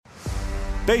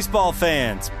Baseball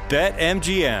fans,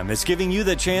 BetMGM is giving you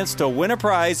the chance to win a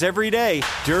prize every day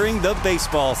during the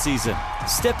baseball season.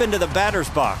 Step into the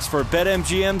batter's box for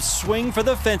BetMGM's Swing for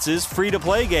the Fences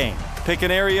free-to-play game. Pick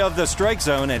an area of the strike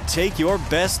zone and take your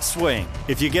best swing.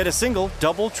 If you get a single,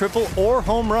 double, triple, or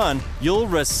home run, you'll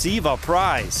receive a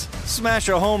prize. Smash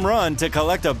a home run to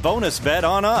collect a bonus bet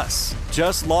on us.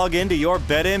 Just log into your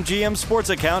BetMGM sports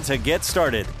account to get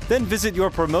started. Then visit your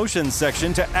promotions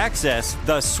section to access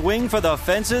the Swing for the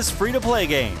Fences free-to-play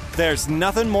game. There's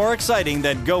nothing more exciting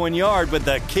than going yard with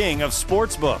the king of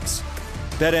sportsbooks.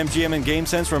 BetMGM and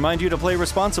GameSense remind you to play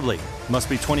responsibly. Must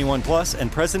be 21 plus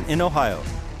and present in Ohio.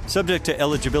 Subject to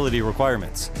eligibility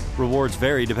requirements. Rewards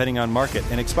vary depending on market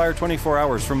and expire 24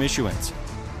 hours from issuance.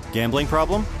 Gambling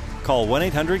problem? Call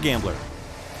 1-800-GAMBLER.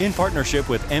 In partnership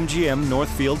with MGM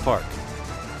Northfield Park.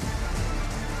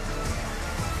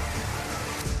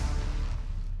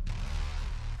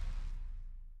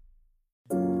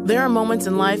 There are moments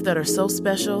in life that are so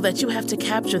special that you have to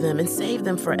capture them and save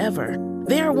them forever.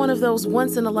 They are one of those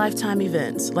once-in-a-lifetime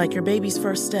events, like your baby's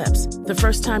first steps, the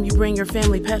first time you bring your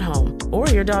family pet home, or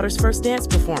your daughter's first dance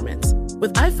performance.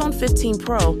 With iPhone 15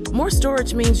 Pro, more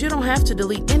storage means you don't have to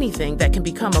delete anything that can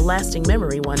become a lasting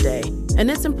memory one day. And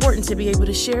it's important to be able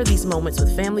to share these moments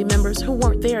with family members who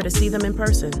weren't there to see them in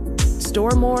person.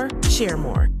 Store more, share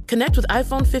more. Connect with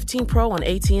iPhone 15 Pro on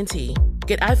AT&T.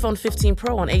 Get iPhone 15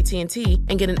 Pro on AT&T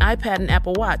and get an iPad and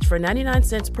Apple Watch for 99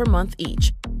 cents per month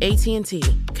each. AT&T.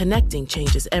 Connecting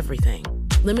changes everything.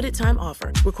 Limited time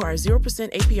offer. Requires 0%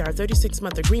 APR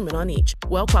 36-month agreement on each.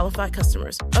 Well-qualified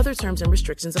customers. Other terms and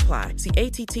restrictions apply. See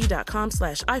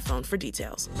att.com/iPhone for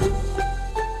details.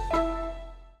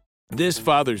 This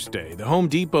Father's Day, the Home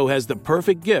Depot has the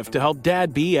perfect gift to help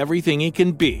Dad be everything he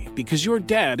can be, because your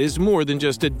dad is more than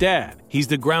just a dad. He's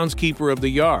the groundskeeper of the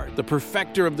yard, the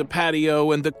perfecter of the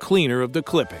patio, and the cleaner of the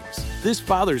clippings. This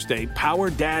Father's Day, power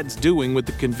Dad's doing with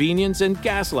the convenience and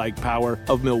gas-like power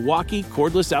of Milwaukee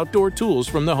cordless outdoor tools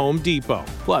from the Home Depot.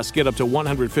 Plus, get up to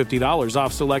 $150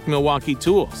 off select Milwaukee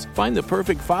tools. Find the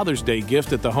perfect Father's Day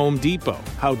gift at the Home Depot.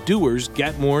 How doers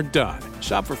get more done.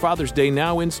 Shop for Father's Day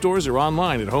now in stores or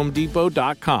online at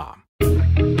homedepot.com.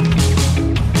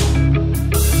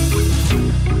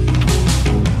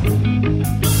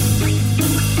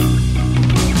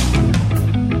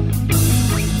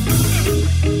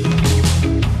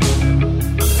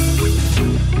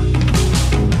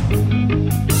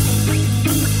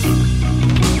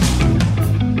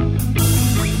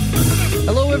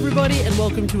 Everybody, and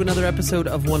welcome to another episode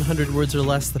of 100 Words or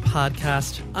Less, the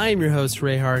podcast. I am your host,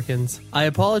 Ray Harkins. I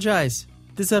apologize.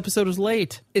 This episode was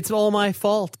late. It's all my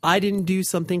fault. I didn't do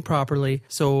something properly,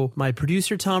 so my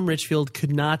producer, Tom Richfield,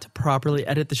 could not properly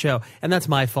edit the show, and that's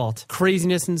my fault.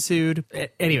 Craziness ensued.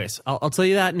 Anyways, I'll tell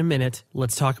you that in a minute.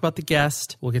 Let's talk about the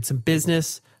guest. We'll get some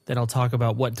business. Then I'll talk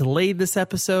about what delayed this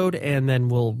episode, and then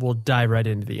we'll dive right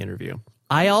into the interview.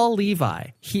 Eyal Levi.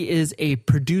 He is a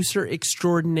producer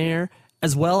extraordinaire,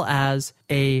 as well as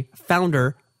a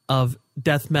founder of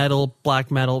death metal, black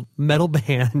metal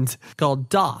band called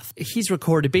Doth. He's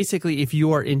recorded, basically, if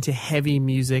you are into heavy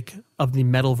music of the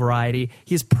metal variety,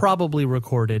 he's probably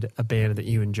recorded a band that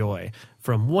you enjoy.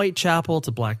 From Whitechapel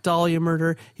to Black Dahlia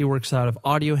Murder, he works out of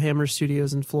Audio Hammer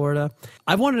Studios in Florida.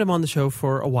 I've wanted him on the show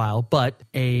for a while, but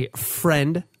a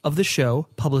friend of the show,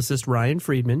 publicist Ryan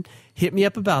Friedman, hit me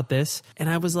up about this, and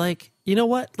I was like, you know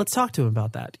what? Let's talk to him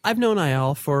about that. I've known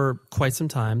Eyal for quite some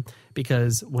time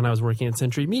because when I was working at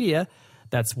Century Media,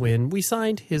 that's when we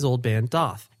signed his old band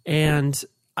Doth. And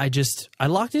I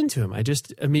locked into him. I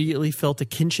just immediately felt a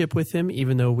kinship with him,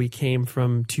 even though we came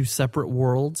from two separate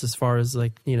worlds as far as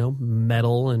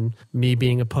metal and me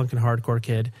being a punk and hardcore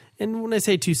kid. And when I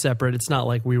say two separate, it's not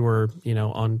like we were,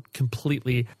 on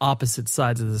completely opposite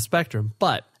sides of the spectrum,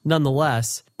 but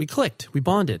nonetheless, we clicked, we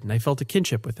bonded, and I felt a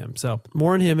kinship with him. So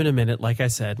more on him in a minute. Like I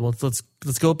said, let's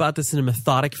go about this in a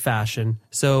methodic fashion.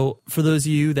 So for those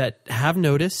of you that have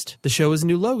noticed, the show is a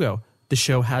new logo. The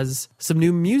show has some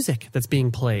new music that's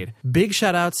being played. Big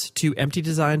shout outs to Empty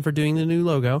Design for doing the new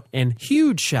logo, and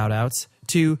huge shout outs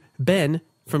to Ben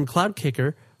from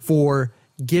Cloudkicker for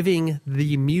giving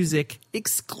the music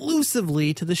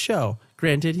exclusively to the show.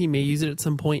 Granted, he may use it at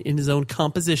some point in his own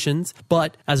compositions,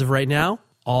 but as of right now,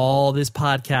 all this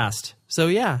podcast. So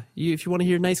yeah, if you want to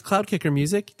hear nice Cloudkicker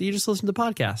music, you just listen to the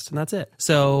podcast, and that's it.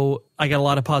 So I got a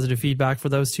lot of positive feedback for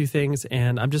those two things,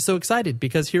 and I'm just so excited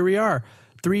because here we are,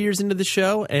 3 years into the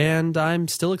show, and I'm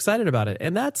still excited about it.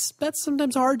 And that's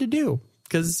sometimes hard to do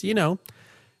because,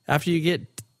 after you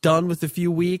get done with a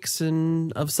few weeks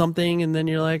of something, and then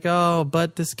you're like, oh,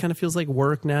 but this kind of feels like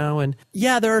work now. And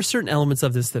yeah, there are certain elements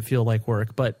of this that feel like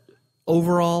work, but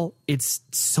overall, it's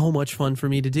so much fun for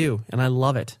me to do, and I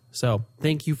love it. So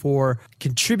thank you for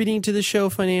contributing to the show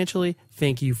financially.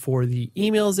 Thank you for the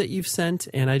emails that you've sent,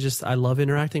 and I love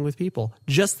interacting with people.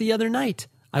 Just the other night,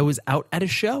 I was out at a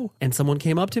show, and someone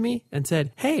came up to me and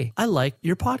said, "Hey, I like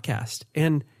your podcast."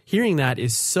 And hearing that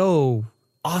is so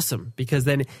awesome, because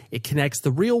then it connects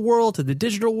the real world to the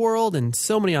digital world, and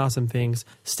so many awesome things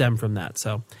stem from that.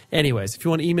 So anyways, if you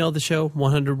want to email the show,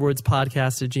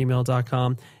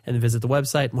 100wordspodcast@gmail.com, and then visit the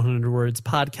website,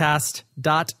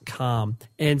 100wordspodcast.com.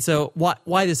 And so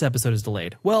why this episode is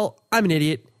delayed? Well, I'm an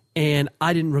idiot, and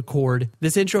I didn't record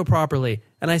this intro properly,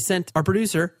 and I sent our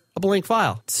producer a blank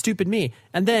file. Stupid me.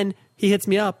 And then he hits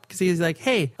me up because he's like,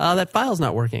 "Hey, that file's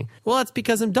not working." Well, that's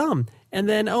because I'm dumb. And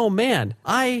then, oh man,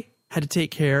 I had to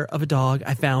take care of a dog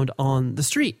I found on the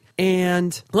street.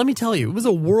 And let me tell you, it was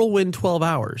a whirlwind 12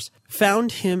 hours.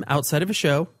 Found him outside of a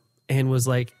show and was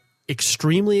like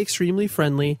extremely, extremely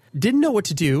friendly. Didn't know what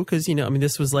to do because,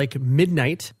 this was like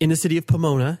midnight in the city of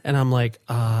Pomona. And I'm like,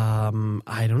 I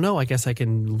don't know. I guess I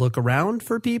can look around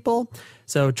for people.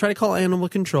 So try to call animal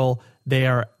control. They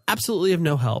are absolutely of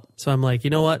no help. So I'm like, you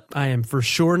know what? I am for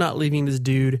sure not leaving this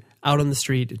dude out on the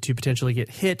street to potentially get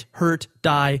hit, hurt,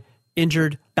 die,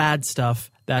 injured, bad stuff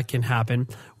that can happen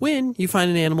when you find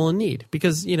an animal in need.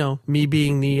 Because, me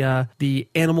being the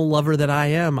animal lover that I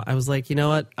am, I was like, you know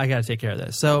what? I got to take care of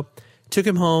this. So took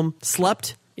him home,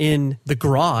 slept in the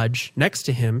garage next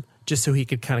to him just so he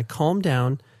could kind of calm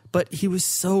down. But he was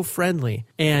so friendly.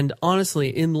 And honestly,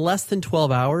 in less than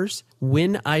 12 hours,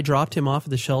 when I dropped him off at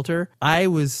the shelter, I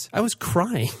was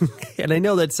crying. And I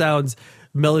know that sounds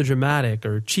melodramatic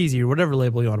or cheesy or whatever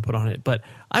label you want to put on it, but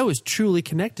I was truly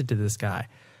connected to this guy.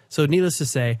 So needless to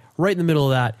say, right in the middle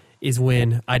of that is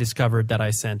when I discovered that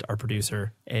I sent our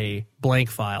producer a blank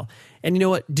file. And you know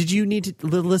what? Did you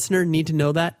the listener need to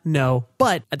know that? No.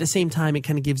 But at the same time, it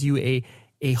kind of gives you a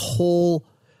whole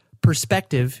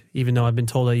perspective, even though I've been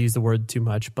told I use the word too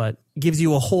much, but gives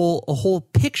you a whole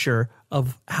picture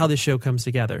of how this show comes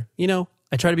together.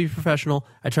 I try to be professional.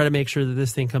 I try to make sure that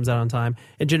this thing comes out on time.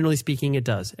 And generally speaking, it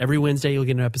does. Every Wednesday, you'll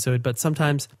get an episode, but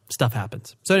sometimes stuff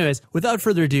happens. So anyways, without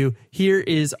further ado, here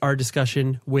is our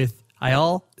discussion with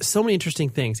Eyal. So many interesting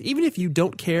things. Even if you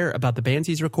don't care about the bands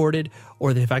he's recorded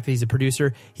or the fact that he's a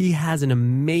producer, he has an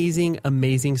amazing,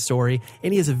 amazing story.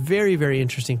 And he has a very, very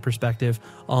interesting perspective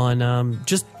on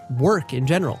just work in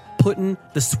general, putting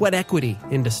the sweat equity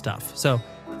into stuff. So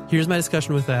here's my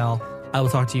discussion with Eyal. I will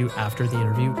talk to you after the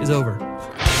interview is over.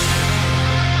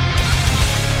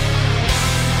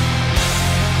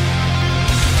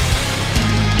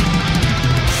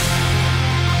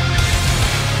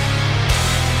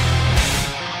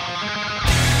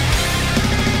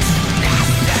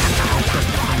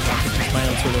 My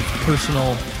own sort of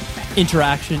personal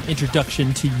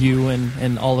introduction to you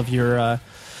and all of your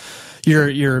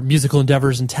musical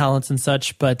endeavors and talents and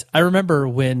such. But I remember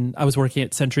when I was working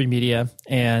at Century Media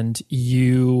and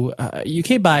you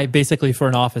came by basically for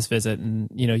an office visit. And,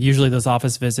 usually those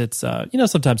office visits,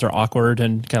 sometimes are awkward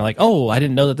and kind of like, oh, I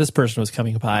didn't know that this person was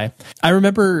coming by. I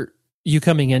remember you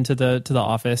coming into the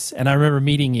office, and I remember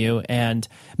meeting you, and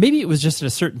maybe it was just at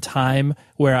a certain time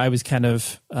where I was kind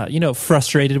of,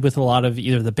 frustrated with a lot of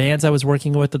either the bands I was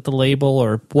working with at the label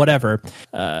or whatever.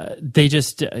 They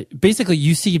just, basically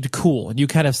you seemed cool, and you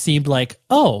kind of seemed like,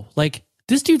 oh, like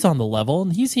this dude's on the level,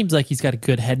 and he seems like he's got a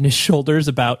good head and his shoulders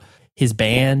about his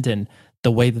band and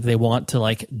the way that they want to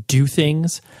like do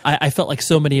things. I felt like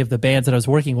so many of the bands that I was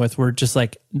working with were just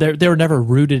like, they were never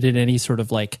rooted in any sort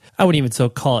of like, I wouldn't even so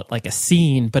call it like a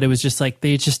scene, but it was just like,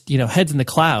 they just, heads in the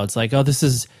clouds, like, oh, this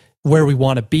is where we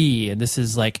want to be. And this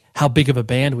is like how big of a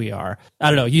band we are. I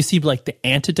don't know. You seemed like the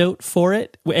antidote for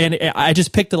it. And I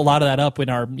just picked a lot of that up in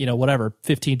our,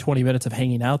 15, 20 minutes of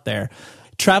hanging out there.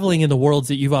 Traveling in the worlds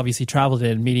that you've obviously traveled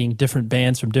in, meeting different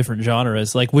bands from different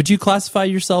genres, like, would you classify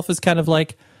yourself as kind of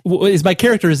like, is my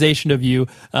characterization of you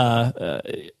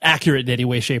accurate in any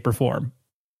way, shape, or form?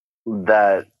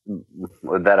 That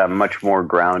I'm much more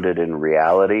grounded in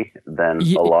reality than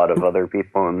a lot of other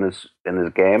people in this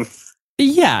game.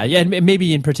 Yeah, and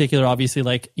maybe in particular, obviously,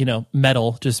 like,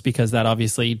 metal, just because that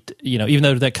obviously, even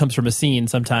though that comes from a scene,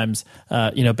 sometimes,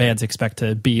 bands expect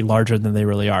to be larger than they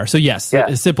really are. So yes,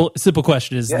 a simple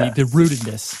question is the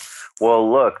rootedness.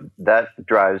 Well, look, that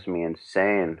drives me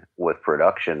insane with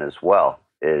production as well,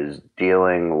 is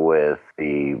dealing with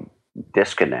the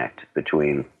disconnect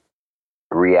between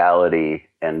reality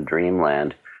and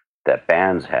dreamland that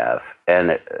bands have.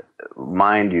 And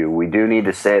mind you, we do need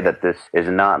to say that this is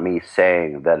not me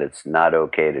saying that it's not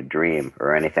okay to dream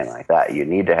or anything like that. You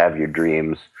need to have your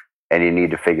dreams, and you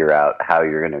need to figure out how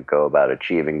you're going to go about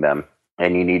achieving them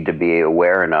and you need to be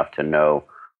aware enough to know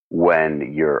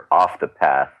when you're off the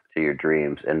path to your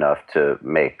dreams enough to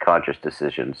make conscious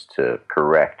decisions to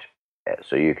correct it,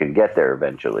 so you can get there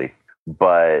eventually.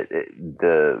 But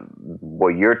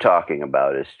what you're talking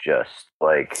about is just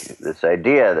like this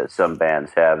idea that some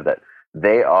bands have that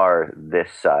they are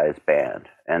this size band,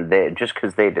 and they just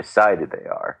because they decided they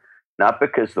are, not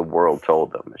because the world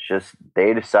told them. It's just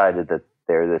they decided that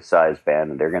they're this size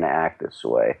band and they're going to act this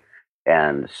way,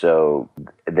 and so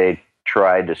they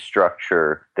try to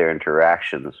structure their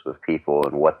interactions with people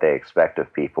and what they expect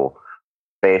of people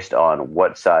based on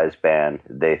what size band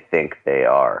they think they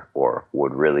are or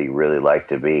would really, really like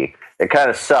to be. It kind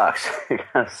of sucks. It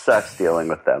kind of sucks dealing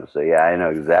with them. So yeah, I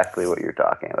know exactly what you're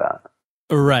talking about.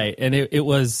 Right. And it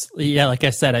was, yeah, like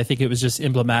I said, I think it was just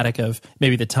emblematic of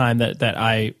maybe the time that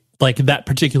I, like that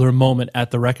particular moment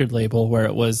at the record label where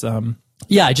it was,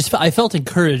 I felt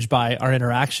encouraged by our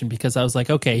interaction because I was like,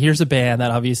 okay, here's a band that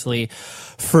obviously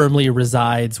firmly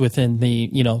resides within the,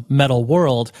 metal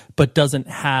world, but doesn't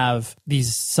have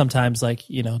these sometimes like,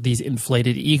 these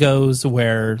inflated egos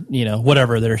where,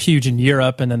 whatever, they're huge in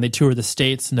Europe and then they tour the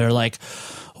States and they're like,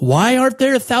 why aren't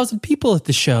there 1,000 people at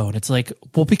the show? And it's like,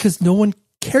 well, because no one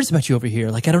cares about you over here.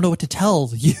 Like, I don't know what to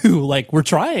tell you. Like, we're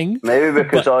trying. Maybe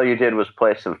because all you did was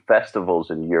play some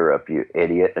festivals in Europe, you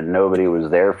idiot, and nobody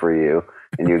was there for you.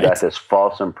 And you got this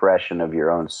false impression of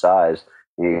your own size.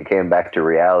 And you came back to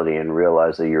reality and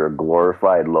realized that you're a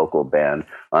glorified local band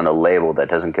on a label that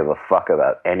doesn't give a fuck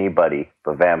about anybody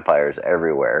but vampires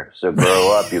everywhere. So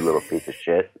grow up, you little piece of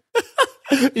shit.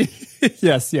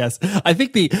 Yes. I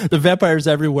think the Vampires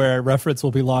Everywhere reference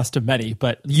will be lost to many,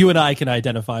 but you and I can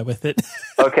identify with it.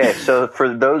 Okay, so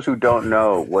for those who don't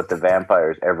know what the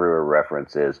Vampires Everywhere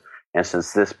reference is, and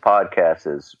since this podcast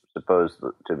is supposed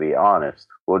to be honest,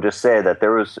 we'll just say that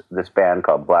there was this band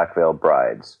called Black Veil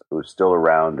Brides who's still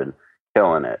around and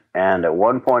killing it. And at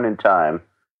one point in time,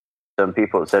 some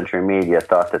people at Century Media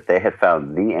thought that they had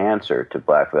found the answer to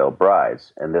Black Veil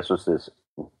Brides, and this was this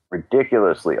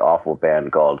ridiculously awful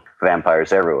band called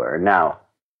Vampires Everywhere. Now,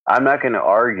 I'm not going to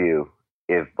argue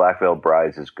if Black Veil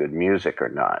Brides is good music or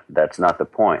not. That's not the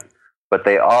point. But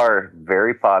they are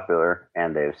very popular,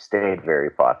 and they've stayed very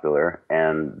popular,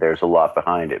 and there's a lot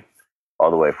behind it,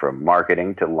 all the way from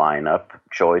marketing to lineup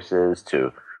choices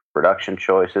to production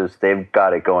choices. They've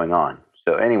got it going on.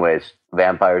 So anyways,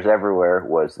 Vampires Everywhere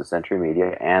was the Century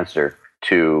Media answer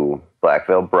to Black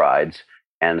Veil Brides,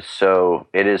 and so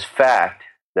it is fact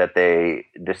that they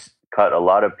just cut a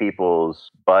lot of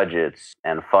people's budgets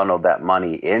and funneled that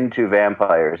money into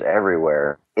Vampires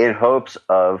Everywhere in hopes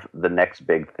of the next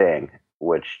big thing,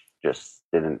 which just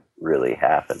didn't really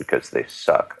happen because they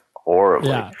suck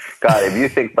horribly. Yeah. God, if you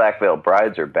think Black Veil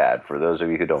Brides are bad, for those of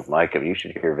you who don't like them, you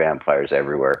should hear Vampires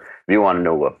Everywhere if you want to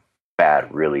know what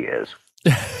bad really is.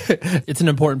 It's an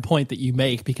important point that you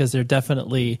make because there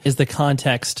definitely is the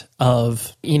context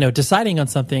of, deciding on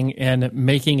something and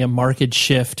making a market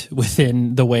shift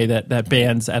within the way that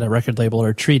bands at a record label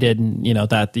are treated. And,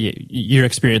 that your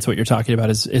experience, what you're talking about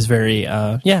is very,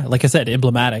 like I said,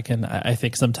 emblematic. And I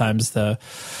think sometimes the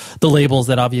labels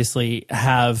that obviously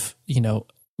have,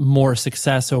 more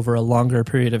success over a longer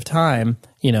period of time,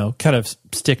 kind of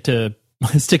stick to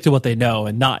what they know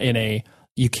and not in a,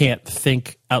 you can't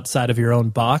think outside of your own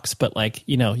box, but like,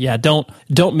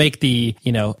 don't make the,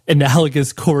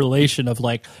 analogous correlation of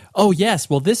like, oh yes,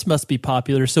 well this must be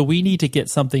popular, so we need to get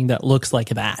something that looks like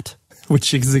that,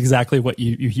 which is exactly what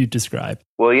you described.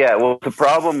 Well, yeah. Well, the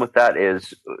problem with that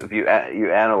is if you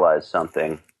analyze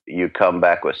something, you come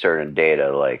back with certain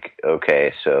data like,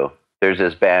 okay, so there's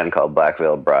this band called Black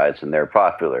Veil Brides and they're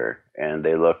popular and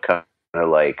they look kind of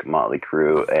like Motley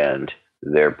Crue and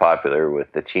they're popular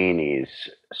with the teenies.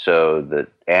 So the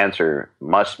answer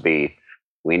must be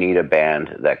we need a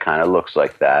band that kind of looks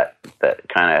like that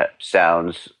kind of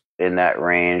sounds in that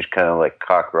range, kind of like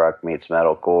cock rock meets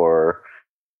metalcore,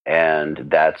 and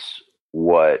that's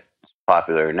what's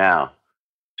popular now.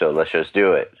 So let's just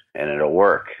do it, and it'll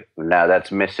work. Now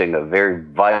that's missing a very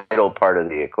vital part of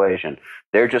the equation.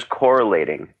 They're just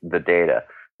correlating the data,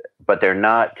 but they're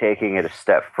not taking it a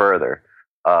step further.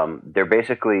 They're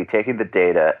basically taking the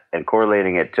data and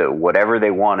correlating it to whatever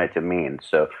they want it to mean.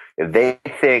 So if they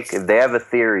have a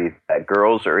theory that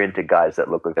girls are into guys that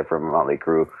look like they're from Motley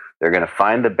Crue, they're going to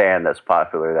find the band that's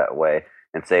popular that way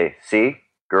and say, see,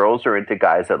 girls are into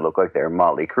guys that look like they're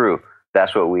Motley Crue.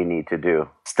 That's what we need to do.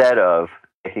 Instead of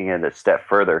taking it a step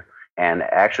further and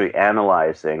actually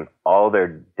analyzing all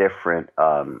their different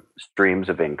streams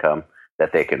of income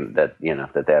that they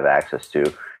have access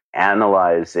to,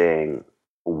 analyzing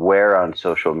where on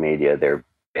social media they're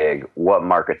big, what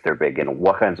market they're big in,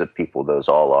 what kinds of people those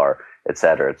all are, et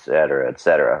cetera, et cetera, et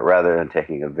cetera, rather than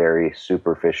taking a very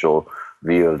superficial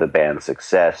view of the band's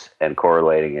success and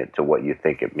correlating it to what you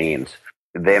think it means.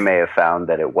 They may have found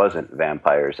that it wasn't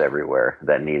vampires everywhere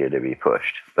that needed to be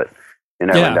pushed, but you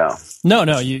never know.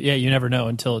 No, you never know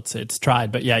until it's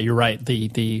tried. But yeah, you're right.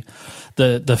 The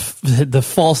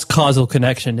false causal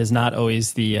connection is not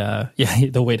always the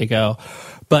way to go.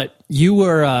 But you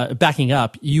were backing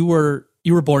up. You were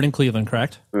born in Cleveland,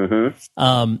 correct?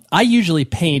 Mm-hmm. I usually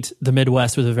paint the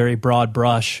Midwest with a very broad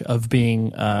brush of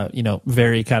being,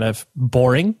 very kind of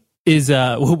boring. Was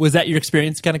that your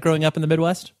experience kind of growing up in the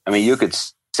Midwest? I mean, you could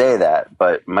say that,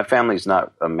 but my family's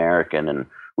not American, and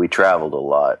we traveled a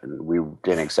lot, and we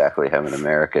didn't exactly have an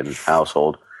American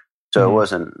household. So It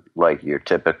wasn't like your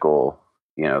typical,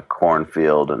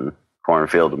 cornfield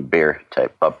and beer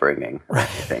type upbringing or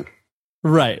anything.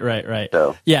 Right.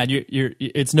 So yeah,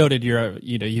 it's noted.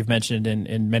 You've mentioned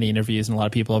in many interviews, and a lot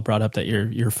of people have brought up that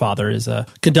your father is a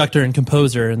conductor and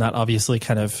composer, and that obviously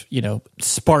kind of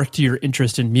sparked your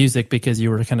interest in music because you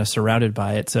were kind of surrounded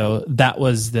by it. So that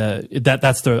was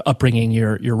that's the upbringing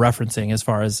you're referencing as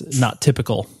far as not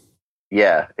typical.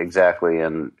 Yeah, exactly,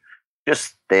 and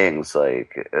just things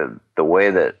like the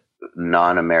way that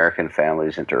non-American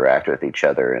families interact with each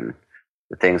other and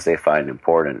the things they find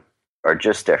important are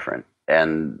just different.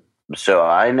 And so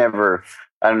I never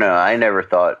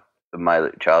thought my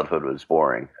childhood was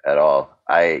boring at all.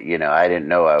 I didn't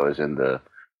know I was in the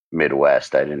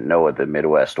Midwest. I didn't know what the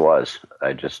Midwest was.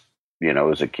 I just,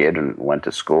 was a kid and went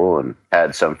to school and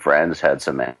had some friends, had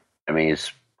some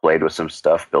enemies, played with some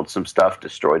stuff, built some stuff,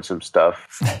 destroyed some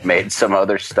stuff, made some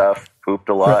other stuff, pooped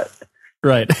a lot.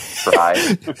 Right. Cried.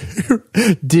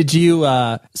 Did you,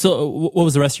 so what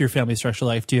was the rest of your family structure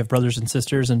like? Do you have brothers and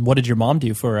sisters? And what did your mom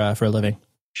do for a living?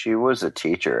 She was a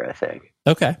teacher, I think.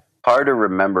 Okay. Hard to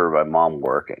remember my mom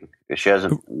working because she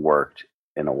hasn't worked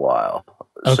in a while.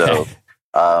 Okay. So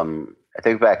I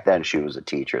think back then she was a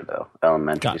teacher, though,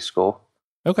 elementary school.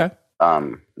 Okay.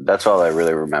 That's all I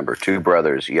really remember. 2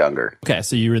 brothers younger. Okay,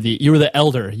 so you were the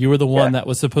elder. You were the one that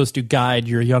was supposed to guide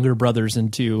your younger brothers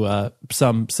into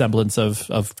some semblance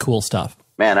of cool stuff.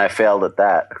 Man, I failed at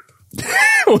that.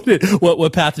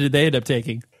 What path did they end up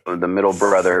taking? The middle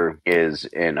brother is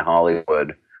in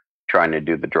Hollywood trying to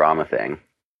do the drama thing.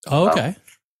 Oh, okay.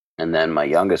 And then my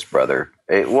youngest brother,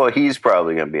 he's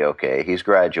probably going to be okay. He's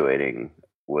graduating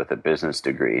with a business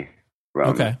degree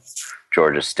from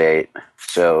Georgia State,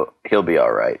 so he'll be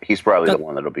all right. He's probably the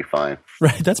one that'll be fine.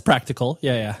 Right, that's practical.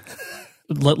 Yeah.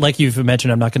 Like you've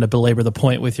mentioned, I'm not going to belabor the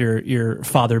point with your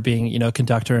father being, a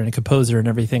conductor and a composer and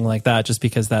everything like that, just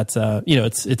because that's,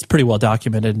 it's pretty well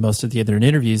documented in most of the other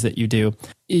interviews that you do.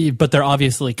 But there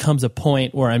obviously comes a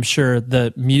point where I'm sure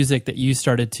the music that you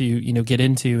started to, get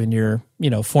into in your,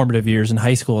 formative years in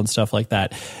high school and stuff like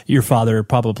that, your father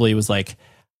probably was like,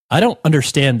 I don't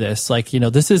understand this. Like,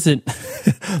 this isn't,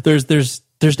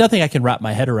 there's nothing I can wrap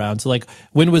my head around. So like,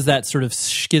 when was that sort of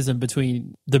schism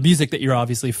between the music that your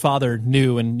obviously father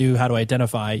knew and knew how to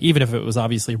identify, even if it was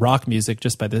obviously rock music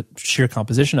just by the sheer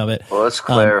composition of it? Well, let's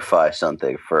clarify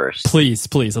something first. Please,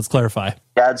 let's clarify.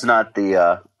 Dad's not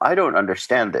I don't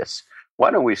understand this.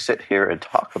 Why don't we sit here and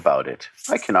talk about it?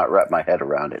 I cannot wrap my head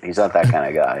around it. He's not that kind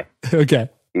of guy. Okay.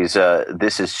 He's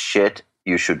this is shit.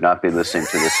 You should not be listening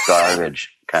to this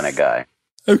garbage kind of guy.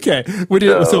 Okay. What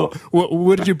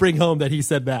did you bring home that he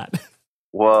said that?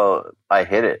 Well, I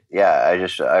hit it. Yeah,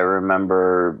 I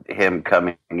remember him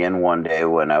coming in one day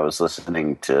when I was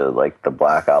listening to like the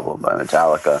Black Album by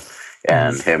Metallica,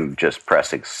 and him just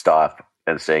pressing stop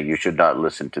and saying, "You should not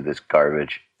listen to this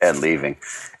garbage," and leaving.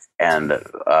 And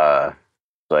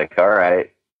like, all right,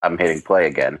 I'm hitting play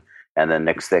again. And then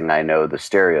next thing I know, the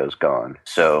stereo's gone.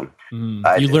 So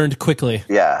you learned quickly.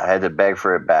 Yeah, I had to beg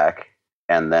for it back.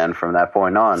 And then from that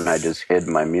point on, I just hid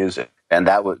my music. And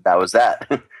that was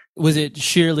that. Was it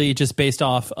sheerly just based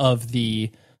off of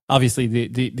the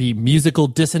musical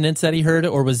dissonance that he heard,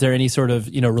 or was there any sort of,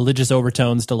 religious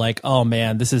overtones to like, oh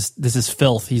man, this is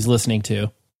filth he's listening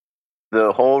to?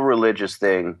 The whole religious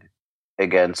thing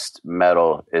against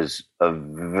metal is a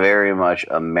very much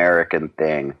American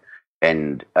thing.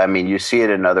 And I mean, you see it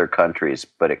in other countries,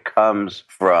 but it comes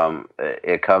from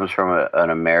an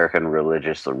American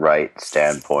religious right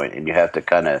standpoint, and you have to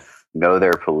kind of know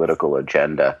their political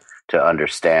agenda to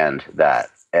understand that.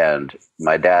 And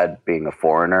my dad, being a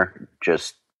foreigner,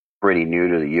 just pretty new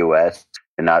to the U.S.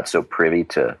 and not so privy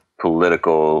to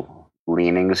political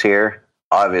leanings here,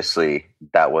 obviously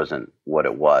that wasn't what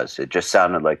it was. It just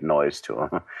sounded like noise to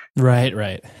him.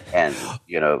 Right. And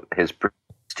his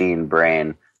pristine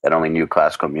brain that only knew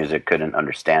classical music couldn't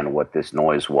understand what this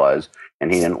noise was,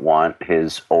 and he didn't want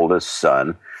his oldest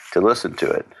son to listen to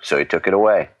it, so he took it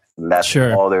away. And that's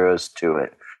all there is to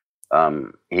it.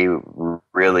 He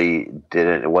really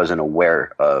wasn't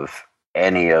aware of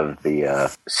any of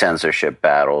the censorship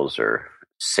battles or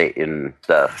Satan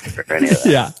stuff or any of that.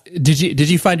 Yeah. Did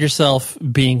you find yourself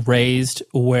being raised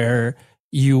where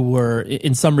you were,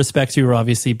 in some respects, you were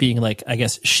obviously being, like, I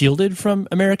guess, shielded from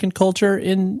American culture?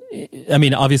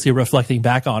 Obviously reflecting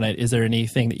back on it, is there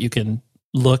anything that you can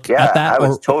look at that? I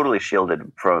was totally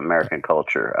shielded from American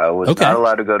culture. I was not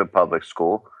allowed to go to public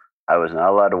school. I was not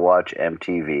allowed to watch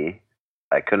MTV.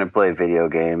 I couldn't play video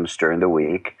games during the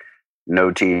week.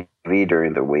 No TV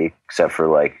during the week, except for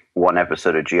like one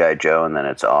episode of G.I. Joe, and then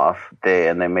it's off.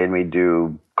 They made me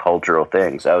do cultural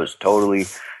things. I was totally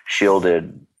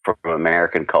shielded from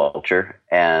American culture,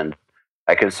 and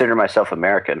I consider myself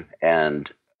American, and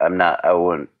I'm not. I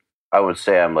wouldn't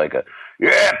say I'm like a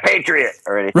patriot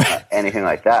or anything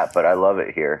like that. But I love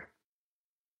it here,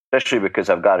 especially because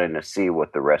I've gotten to see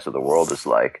what the rest of the world is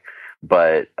like.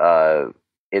 But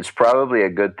it's probably a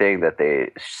good thing that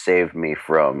they saved me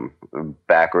from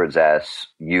backwards ass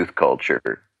youth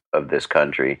culture of this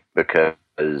country,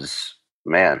 because,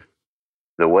 man,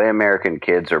 the way American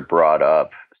kids are brought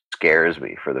up scares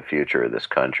me for the future of this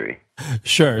country.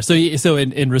 Sure. So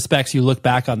in respects, you look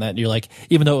back on that and you're like,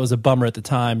 even though it was a bummer at the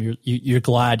time, you're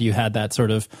glad you had that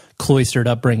sort of cloistered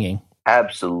upbringing.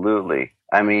 Absolutely.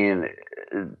 I mean,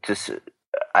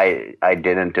 I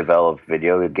didn't develop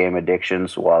video game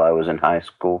addictions while I was in high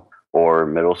school or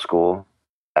middle school.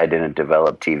 I didn't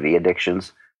develop TV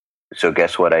addictions. So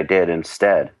guess what I did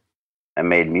instead? I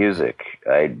made music.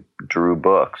 I drew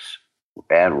books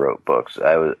and wrote books.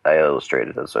 I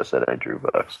illustrated them, so I said I drew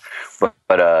books.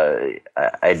 But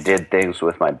I did things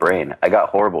with my brain. I got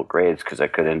horrible grades because I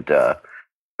couldn't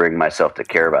bring myself to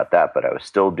care about that, but I was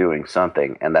still doing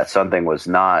something, and that something was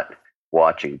not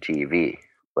watching TV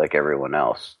like everyone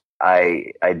else.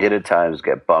 I did at times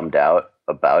get bummed out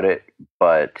about it,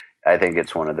 but I think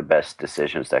it's one of the best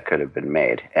decisions that could have been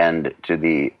made. And to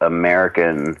the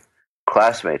American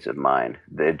classmates of mine,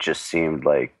 it just seemed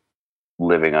like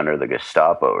living under the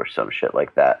Gestapo or some shit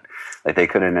like that. Like, they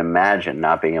couldn't imagine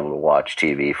not being able to watch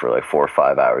TV for like 4 or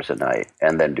 5 hours a night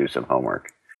and then do some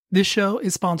homework. This show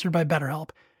is sponsored by BetterHelp.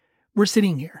 We're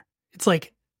sitting here. It's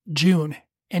like June,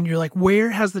 and you're like, where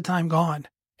has the time gone?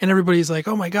 And everybody's like,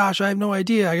 oh my gosh, I have no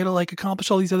idea. I got to like accomplish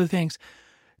all these other things.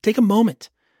 Take a moment.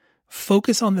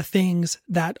 Focus on the things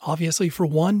that obviously, for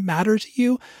one, matter to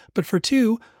you. But for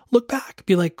two, look back.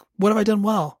 Be like, what have I done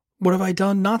well? What have I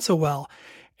done not so well?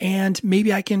 And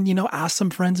maybe I can, ask some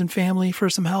friends and family for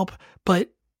some help. But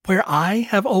where I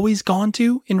have always gone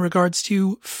to in regards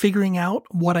to figuring out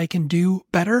what I can do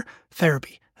better,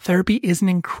 therapy. Therapy is an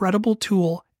incredible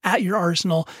tool at your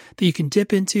arsenal that you can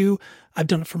dip into. I've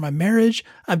done it for my marriage.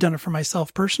 I've done it for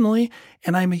myself personally.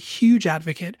 And I'm a huge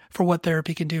advocate for what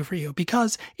therapy can do for you,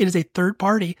 because it is a third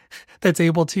party that's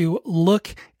able to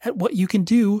look at what you can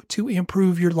do to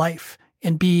improve your life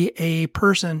and be a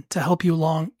person to help you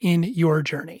along in your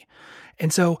journey.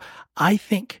 And so I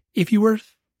think if you were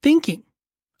thinking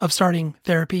of starting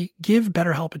therapy, give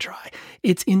BetterHelp a try.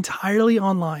 It's entirely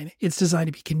online. It's designed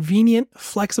to be convenient,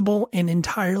 flexible, and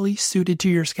entirely suited to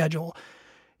your schedule.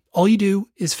 All you do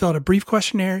is fill out a brief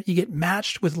questionnaire, you get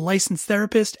matched with a licensed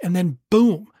therapist, and then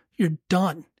boom, you're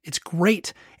done. It's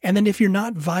great. And then if you're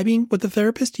not vibing with the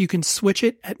therapist, you can switch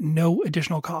it at no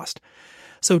additional cost.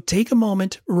 So take a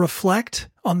moment, reflect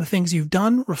on the things you've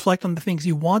done, reflect on the things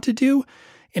you want to do,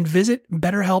 and visit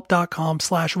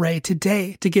betterhelp.com/Ray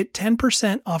today to get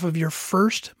 10% off of your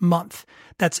first month.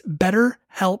 That's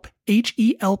BetterHelp,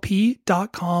 HELP.com/Ray.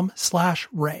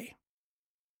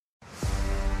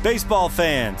 Baseball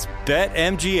fans,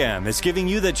 BetMGM is giving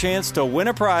you the chance to win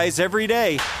a prize every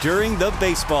day during the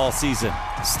baseball season.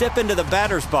 Step into the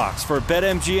batter's box for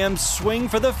BetMGM's Swing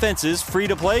for the Fences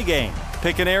free-to-play game.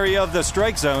 Pick an area of the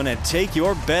strike zone and take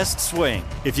your best swing.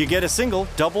 If you get a single,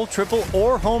 double, triple,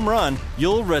 or home run,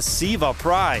 you'll receive a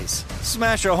prize.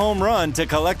 Smash a home run to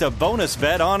collect a bonus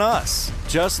bet on us.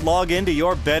 Just log into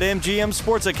your BetMGM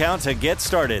sports account to get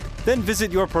started. Then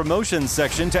visit your promotions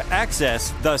section to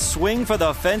access the Swing for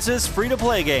the Fences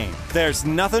free-to-play game. There's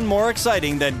nothing more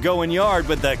exciting than going yard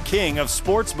with the king of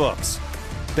sportsbooks.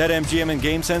 BetMGM and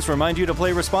GameSense remind you to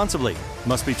play responsibly.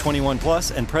 Must be 21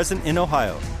 plus and present in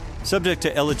Ohio. Subject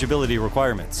to eligibility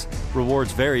requirements.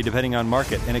 Rewards vary depending on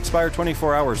market and expire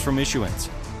 24 hours from issuance.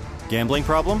 Gambling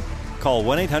problem? Call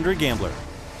 1-800-GAMBLER.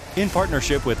 In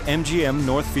partnership with MGM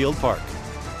Northfield Park.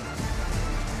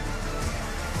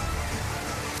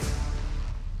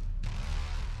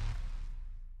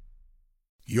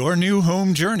 Your new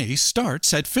home journey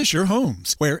starts at Fisher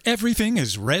Homes, where everything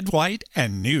is red, white,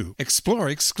 and new. Explore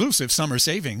exclusive summer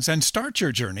savings and start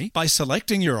your journey by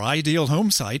selecting your ideal home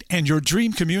site and your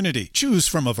dream community. Choose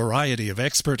from a variety of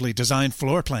expertly designed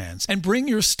floor plans and bring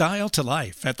your style to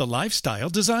life at the Lifestyle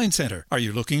Design Center. Are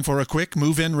you looking for a quick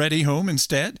move-in ready home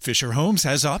instead? Fisher Homes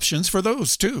has options for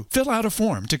those too. Fill out a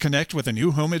form to connect with a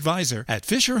new home advisor at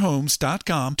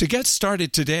fisherhomes.com to get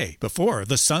started today before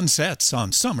the sun sets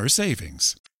on summer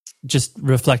savings. Just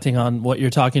reflecting on what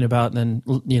you're talking about, and then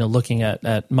looking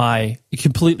at my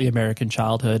completely American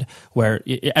childhood, where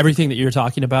everything that you're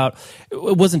talking about,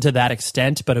 it wasn't to that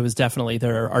extent, but it was definitely,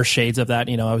 there are shades of that.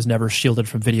 I was never shielded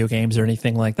from video games or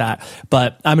anything like that.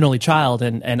 But I'm an only child,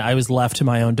 and I was left to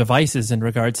my own devices in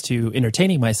regards to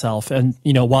entertaining myself. And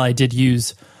while I did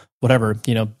use whatever,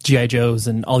 G.I. Joes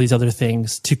and all these other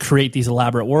things to create these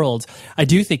elaborate worlds, I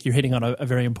do think you're hitting on a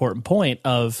very important point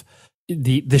of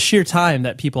the sheer time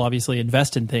that people obviously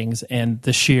invest in things, and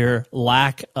the sheer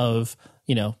lack of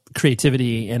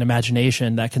creativity and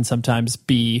imagination that can sometimes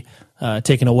be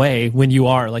taken away when you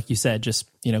are, like you said, just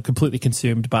completely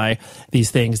consumed by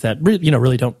these things that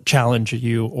really don't challenge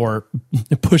you or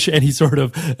push any sort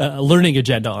of learning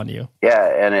agenda on you.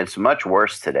 Yeah, and it's much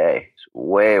worse today. It's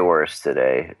way worse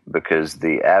today because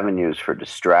the avenues for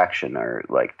distraction are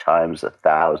like times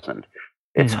 1,000.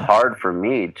 It's hard for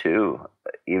me too,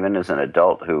 even as an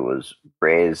adult who was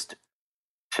raised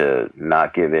to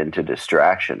not give in to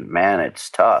distraction. Man, it's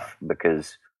tough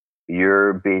because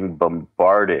you're being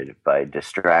bombarded by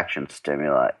distraction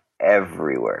stimuli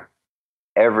everywhere.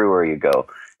 Everywhere you go,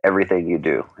 everything you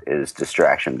do is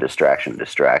distraction, distraction,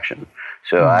 distraction.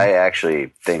 So I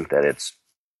actually think that it's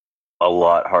a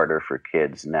lot harder for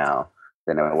kids now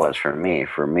than it was for me.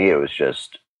 For me, it was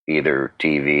just either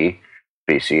TV,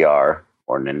 VCR,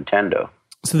 or Nintendo.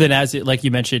 So then, like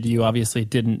you mentioned, you obviously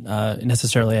didn't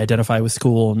necessarily identify with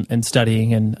school and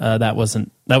studying, and that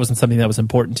wasn't something that was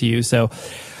important to you. So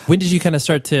when did you kind of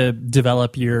start to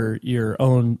develop your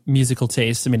own musical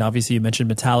taste? I mean, obviously you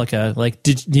mentioned Metallica. Like,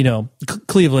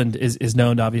 Cleveland is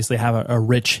known to obviously have a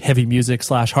rich heavy music /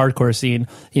 hardcore scene.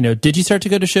 Did you start to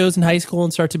go to shows in high school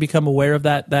and start to become aware of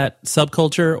that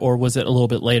subculture, or was it a little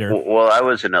bit later? Well, I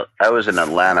was in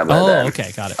Atlanta by then. Oh,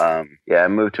 okay, got it. I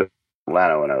moved to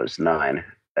Atlanta when I was 9,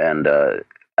 and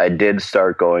I did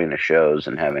start going to shows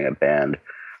and having a band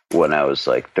when I was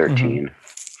like 13,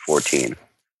 14.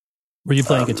 Were you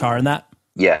playing guitar in that?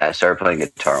 Yeah, I started playing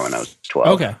guitar when I was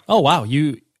 12. Okay. Oh wow,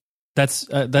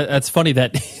 that's funny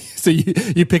that so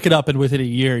you pick it up and within a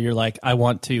year you're like, I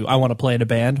want to play in a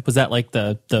band. Was that like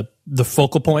the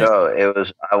focal point? No, it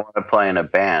was, I want to play in a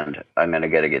band. I'm going to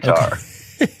get a guitar.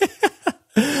 Okay.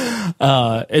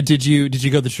 Did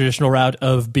you go the traditional route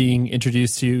of being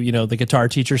introduced to the guitar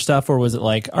teacher stuff, or was it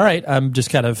like, all right, I'm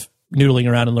just kind of noodling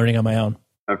around and learning on my own?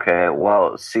 Okay,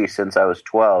 well, see, since I was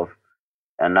 12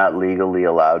 and not legally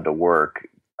allowed to work,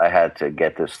 I had to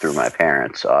get this through my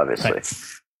parents, obviously, right.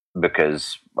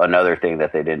 Because another thing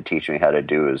that they didn't teach me how to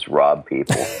do is rob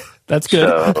people. That's good.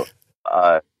 So,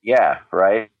 yeah,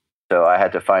 right. So I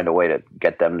had to find a way to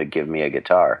get them to give me a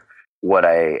guitar. What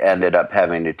I ended up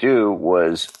having to do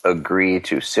was agree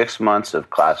to 6 months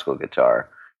of classical guitar.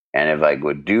 And if I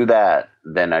would do that,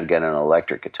 then I'd get an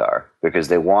electric guitar, because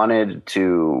they wanted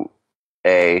to,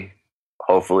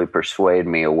 hopefully persuade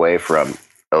me away from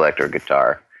electric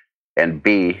guitar, and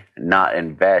B, not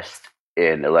invest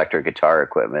in electric guitar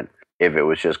equipment if it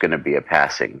was just going to be a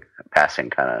passing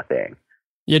kind of thing.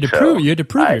 You had to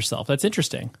prove yourself. That's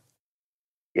interesting.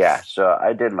 Yeah, so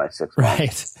I did my 6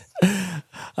 months. Right.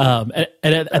 And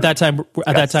at that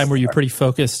time, were you pretty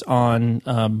focused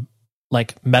on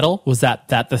like metal? Was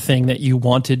that the thing that you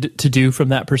wanted to do from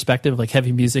that perspective? Like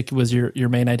heavy music was your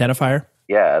main identifier?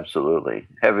 Yeah, absolutely.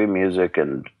 Heavy music,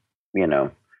 and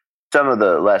some of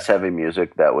the less heavy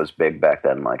music that was big back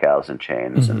then, like Alice in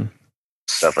Chains and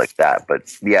stuff like that.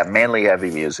 But yeah, mainly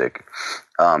heavy music.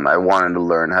 I wanted to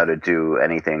learn how to do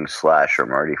anything Slash or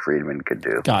Marty Friedman could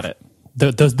do. Got it.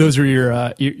 Those are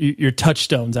your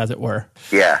touchstones, as it were.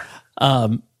 Yeah.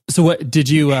 So what did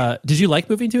you like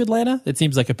moving to Atlanta? It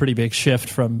seems like a pretty big shift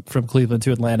from Cleveland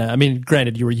to Atlanta. I mean,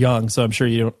 granted, you were young, so I'm sure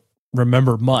you don't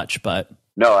remember much, but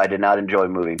no, I did not enjoy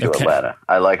moving to Atlanta.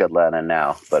 I like Atlanta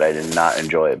now, but I did not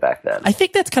enjoy it back then. I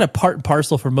think that's kind of part and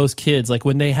parcel for most kids. Like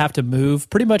when they have to move,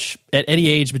 pretty much at any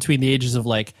age between the ages of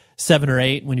like 7 or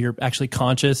 8, when you're actually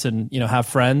conscious and have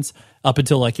friends, up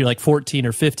until like you're like 14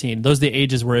 or 15. Those are the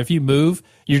ages where if you move,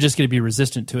 you're just going to be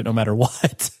resistant to it no matter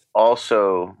what.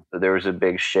 Also, there was a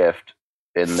big shift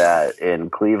in that in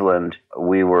Cleveland,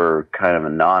 we were kind of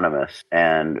anonymous,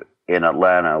 and in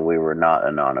Atlanta, we were not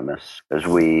anonymous. As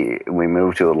we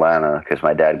moved to Atlanta because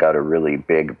my dad got a really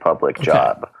big public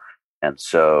job. And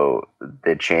so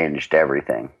it changed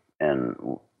everything. And,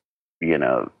 you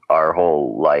know, our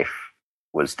whole life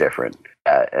was different.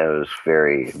 It was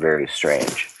very, very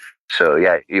strange. So,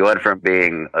 yeah, you went from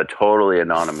being a totally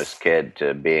anonymous kid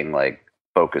to being like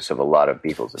focus of a lot of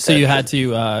people's attention. So you had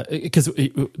to, because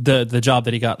the job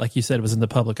that he got, like you said, was in the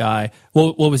public eye.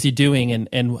 What was he doing,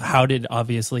 and how did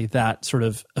obviously that sort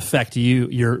of affect you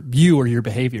or your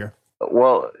behavior?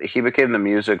 Well, he became the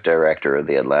music director of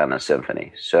the Atlanta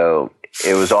Symphony. So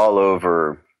it was all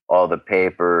over all the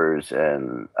papers,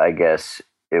 and I guess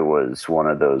it was one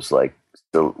of those like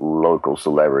the local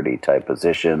celebrity type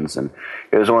positions. And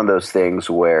it was one of those things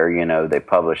where, you know, they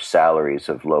publish salaries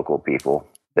of local people.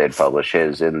 They'd publish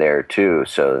his in there too.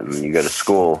 So when you go to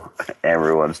school,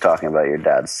 everyone's talking about your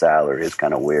dad's salary. It's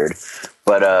kind of weird.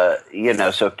 But, you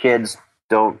know, so kids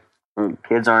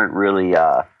aren't really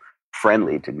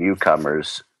friendly to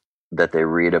newcomers that they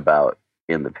read about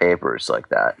in the papers like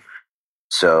that.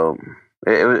 So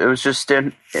it was just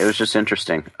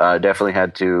interesting. Definitely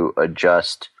had to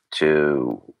adjust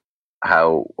to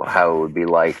how it would be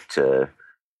like to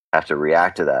have to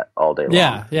react to that all day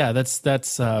long. Yeah, that's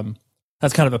kind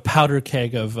of a powder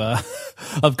keg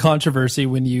of controversy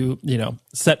when you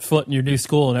set foot in your new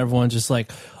school and everyone's just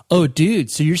like, "Oh, dude,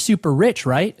 so you're super rich,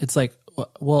 right?" It's like,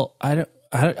 well, I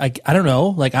don't know.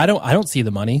 Like, I don't see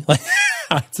the money. Like,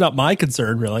 it's not my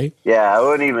concern, really. Yeah, I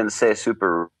wouldn't even say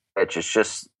super rich. It's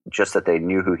just that they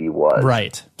knew who he was.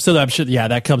 Right. So I'm sure, yeah,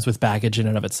 that comes with baggage in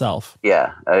and of itself.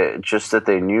 Yeah, just that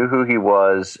they knew who he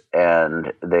was,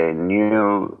 and they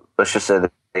knew. Let's just say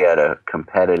that they had a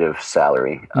competitive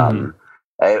salary. Mm-hmm.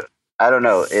 I don't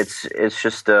know. It's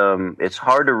just it's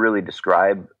hard to really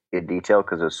describe in detail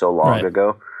because it's so long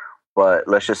ago. But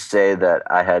let's just say that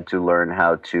I had to learn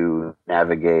how to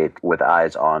navigate with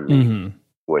eyes on me,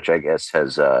 which I guess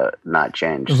has not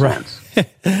changed since.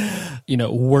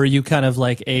 Were you kind of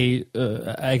like a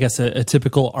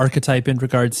typical archetype in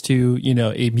regards to,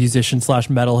 a musician /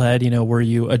 metalhead? Were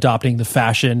you adopting the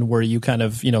fashion? Were you kind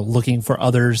of, looking for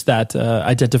others that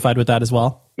identified with that as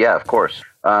well? Yeah, of course.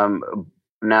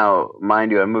 Now,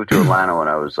 mind you, I moved to Atlanta when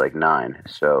I was like 9,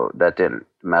 so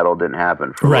metal didn't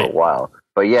happen for a little while.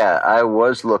 But yeah, I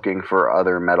was looking for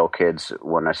other metal kids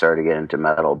when I started getting into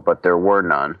metal, but there were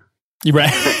none.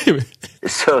 Right.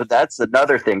 So that's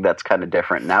another thing that's kind of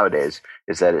different nowadays,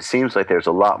 is that it seems like there's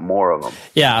a lot more of them.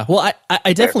 Yeah. Well,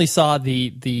 I definitely saw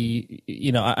the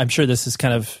I'm sure this is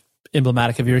kind of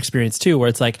emblematic of your experience too, where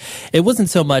it's like, it wasn't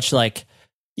so much like,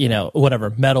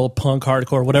 whatever, metal, punk,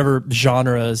 hardcore, whatever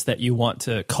genres that you want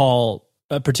to call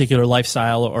a particular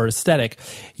lifestyle or aesthetic,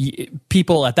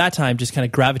 people at that time just kind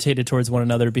of gravitated towards one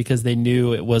another because they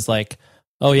knew it was like,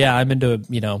 oh yeah, I'm into,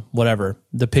 whatever,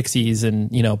 the Pixies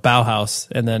and, Bauhaus.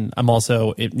 And then I'm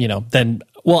also,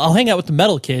 I'll hang out with the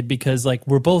metal kid because like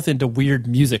we're both into weird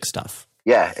music stuff.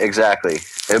 Yeah, exactly.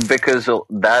 Because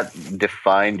that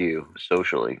defined you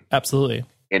socially. Absolutely.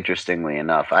 Interestingly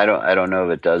enough, I don't know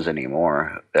if it does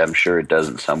anymore. I'm sure it does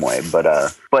in some way, but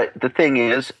the thing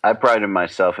is, I prided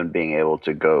myself in being able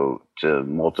to go to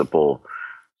multiple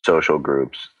social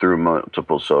groups by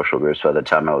the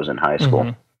time I was in high school.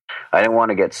 Mm-hmm. I didn't want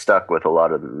to get stuck with a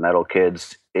lot of the metal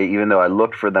kids, even though I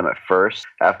looked for them at first.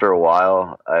 After a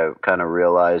while, I kind of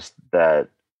realized that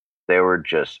they were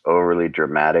just overly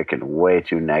dramatic and way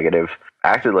too negative.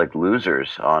 Acted like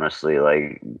losers, honestly.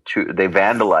 They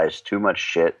vandalized too much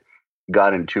shit,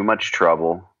 got in too much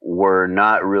trouble, were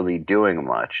not really doing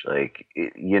much.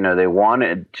 They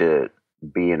wanted to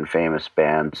be in famous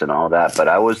bands and all that, but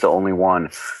I was the only one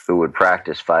who would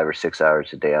practice 5 or 6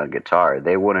 hours a day on guitar.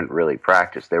 They wouldn't really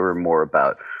practice. They were more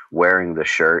about wearing the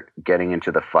shirt, getting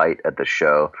into the fight at the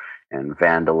show, and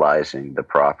vandalizing the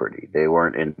property. They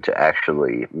weren't into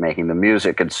actually making the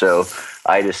music. And so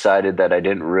I decided that I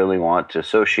didn't really want to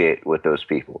associate with those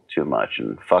people too much,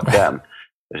 and fuck them.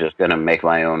 I was just going to make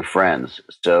my own friends.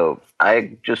 So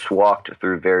I just walked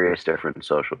through various different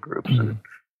social groups and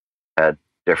had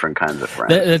different kinds of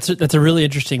friends. That's a really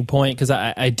interesting point, because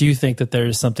I do think that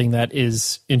there's something that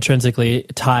is intrinsically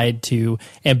tied to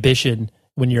ambition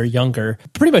when you're younger.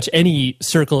 Pretty much any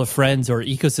circle of friends or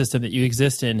ecosystem that you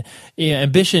exist in,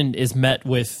 ambition is met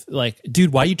with like,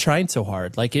 dude, why are you trying so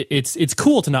hard? Like it's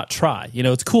cool to not try,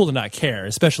 it's cool to not care,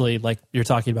 especially like you're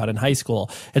talking about in high school.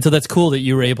 And so that's cool that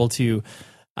you were able to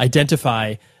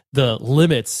identify the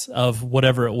limits of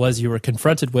whatever it was you were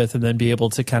confronted with, and then be able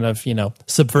to kind of,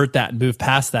 subvert that and move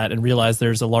past that and realize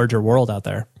there's a larger world out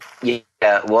there. Yeah.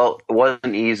 Well, it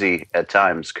wasn't easy at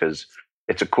times because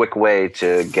it's a quick way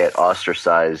to get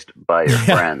ostracized by your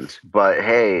friends. But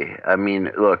hey, I mean,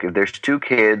 look, if there's two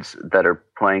kids that are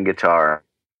playing guitar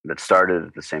that started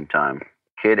at the same time,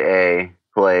 kid A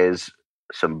plays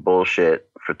some bullshit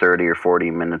for 30 or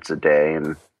 40 minutes a day,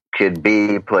 and kid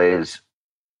B plays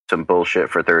some bullshit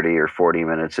for 30 or 40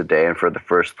 minutes a day, and for the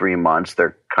first 3 months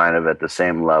they're kind of at the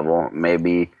same level.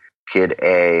 Maybe kid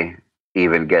A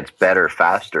even gets better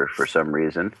faster for some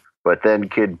reason, but then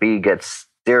kid B gets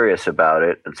serious about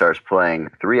it and starts playing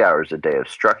 3 hours a day of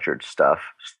structured stuff.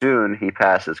 Soon he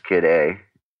passes kid A.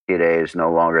 Kid A is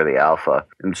no longer the alpha,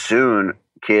 and soon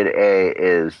kid A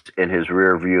is in his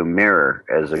rear view mirror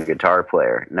as a guitar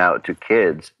player. Now, to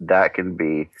kids, that can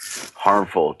be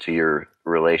harmful to your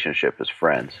relationship as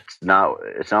friends. It's not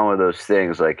one of those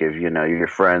things like if you're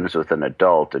friends with an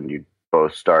adult and you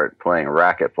both start playing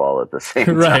racquetball at the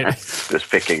same time, just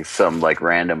picking some like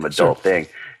random adult thing.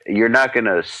 You're not going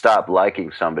to stop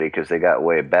liking somebody because they got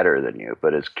way better than you.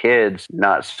 But as kids,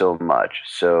 not so much.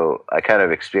 So I kind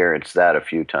of experienced that a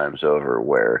few times over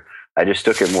where I just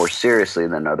took it more seriously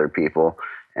than other people.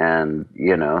 And,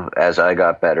 as I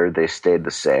got better, they stayed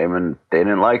the same and they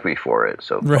didn't like me for it.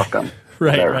 So fuck them.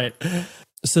 Right.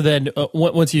 So then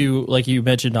once you, like you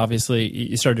mentioned, obviously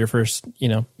you started your first,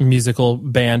 musical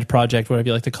band project, whatever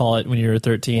you like to call it, when you were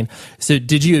 13. So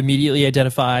did you immediately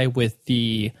identify with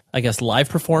the, I guess, live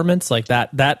performance, like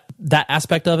that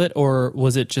aspect of it? Or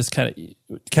was it just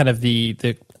kind of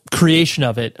the creation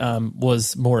of it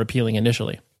was more appealing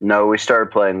initially? No, we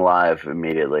started playing live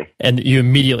immediately. And you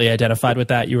immediately identified with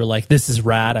that? You were like, this is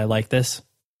rad, I like this?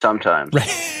 Sometimes.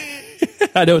 Right.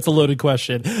 I know it's a loaded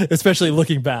question, especially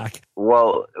looking back.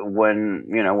 Well, when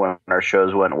our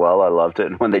shows went well, I loved it.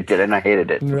 And when they didn't, I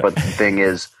hated it. Right. But the thing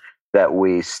is that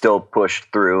we still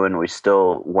pushed through and we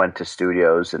still went to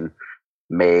studios and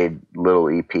made little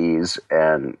EPs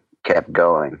and kept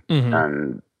going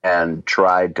and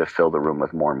tried to fill the room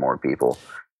with more and more people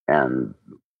and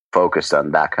focused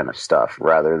on that kind of stuff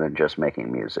rather than just making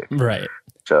music. Right.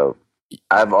 So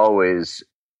I've always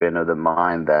been of the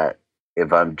mind that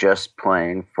if I'm just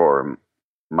playing for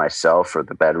myself or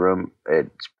the bedroom,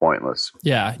 it's pointless.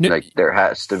 Yeah. Like there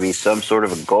has to be some sort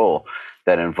of a goal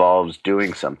that involves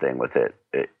doing something with it.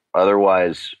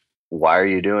 Otherwise, why are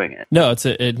you doing it? No, it's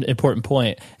an important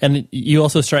point. And you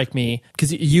also strike me,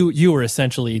 because you were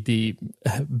essentially the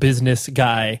business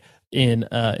guy in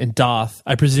Doth.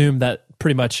 I presume that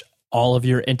pretty much all of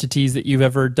your entities that you've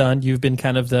ever done, you've been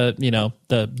kind of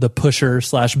the pusher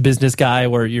 / business guy,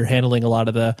 where you're handling a lot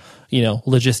of the,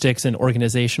 logistics and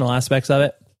organizational aspects of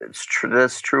it. It's true.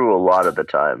 That's true a lot of the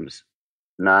times.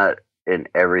 Not in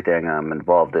everything I'm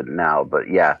involved in now, but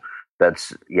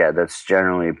that's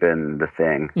generally been the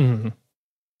thing. Mm-hmm.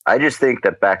 I just think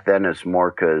that back then it's more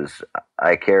because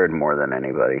I cared more than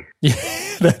anybody.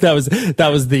 that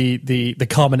was the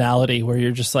commonality, where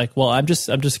you're just like, well, I'm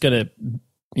just gonna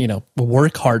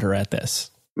work harder at this.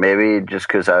 Maybe just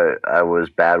because I was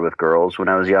bad with girls when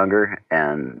I was younger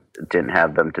and didn't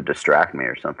have them to distract me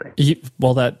or something.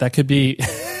 Well, that could be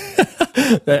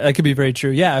that could be very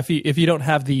true. Yeah, if you don't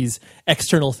have these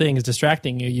external things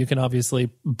distracting you, you can obviously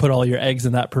put all your eggs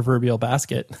in that proverbial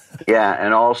basket. Yeah,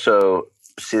 and also,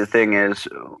 see, the thing is,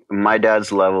 my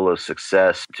dad's level of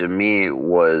success to me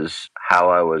was how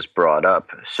I was brought up,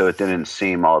 so it didn't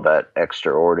seem all that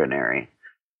extraordinary.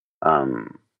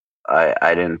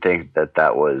 I didn't think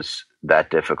that was that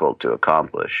difficult to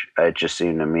accomplish. It just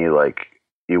seemed to me like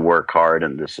you work hard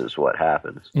and this is what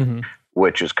happens,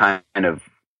 which is kind of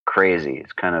crazy.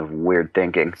 It's kind of weird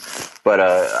thinking, but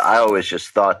I always just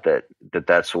thought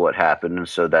that's what happened, and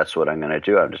so that's what I'm going to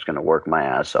do. I'm just going to work my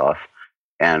ass off,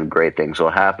 and great things will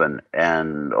happen.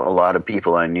 And a lot of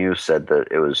people I knew said that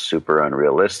it was super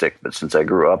unrealistic, but since I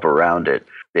grew up around it,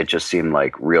 it just seemed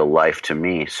like real life to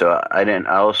me. So I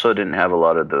also didn't have a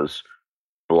lot of those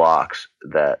blocks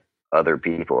that other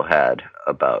people had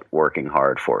about working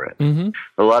hard for it. Mm-hmm.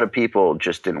 A lot of people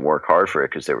just didn't work hard for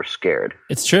it because they were scared.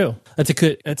 It's true.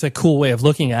 That's a cool way of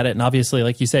looking at it. And obviously,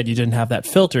 like you said, you didn't have that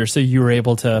filter, so you were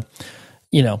able to,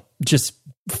 just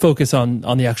focus on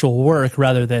the actual work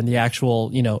rather than the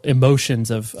actual,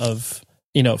 emotions of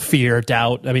fear,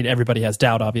 doubt. I mean, everybody has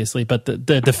doubt, obviously, but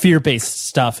the fear-based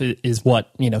stuff is what,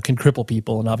 can cripple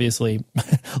people and obviously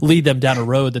lead them down a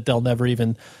road that they'll never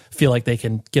even feel like they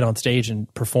can get on stage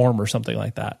and perform or something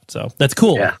like that. So that's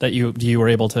cool that you were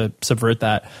able to subvert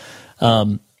that.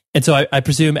 And so I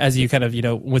presume as you kind of,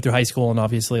 went through high school and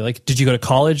obviously, like, did you go to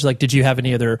college? Like, did you have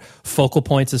any other focal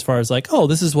points as far as like, oh,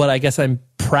 this is what I guess I'm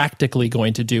practically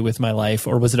going to do with my life?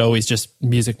 Or was it always just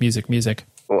music?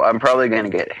 Well, I'm probably going to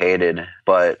get hated,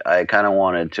 but I kind of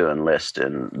wanted to enlist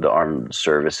in the armed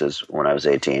services when I was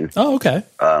 18. Oh, okay.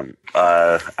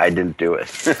 I didn't do it,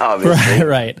 obviously.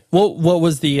 Right. What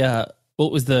was the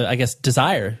I guess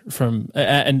desire from?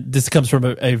 And this comes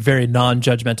from a very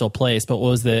non-judgmental place. But what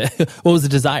was the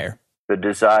desire? The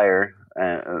desire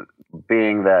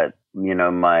being that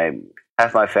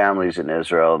half my family's in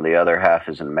Israel and the other half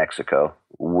is in Mexico.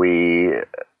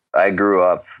 I grew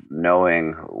up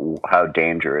knowing how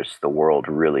dangerous the world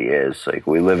really is. Like,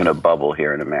 we live in a bubble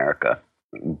here in America,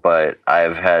 but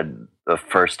I've had a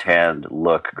firsthand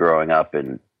look growing up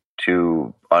in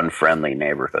two unfriendly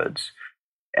neighborhoods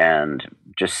and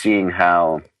just seeing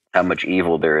how much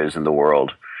evil there is in the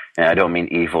world. And I don't mean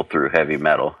evil through heavy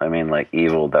metal. I mean like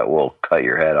evil that will cut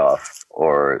your head off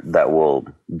or that will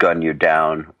gun you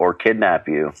down or kidnap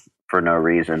you for no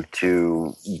reason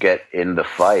to get in the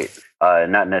fight.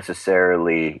 Not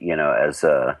necessarily, as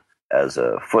a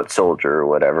foot soldier or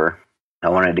whatever. I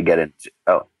wanted to get into.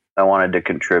 I wanted to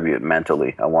contribute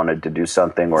mentally. I wanted to do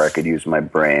something where I could use my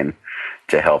brain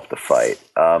to help the fight.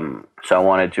 So I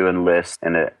wanted to enlist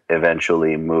and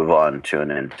eventually move on to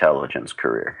an intelligence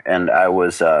career. And I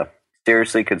was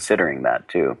seriously considering that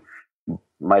too.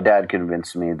 My dad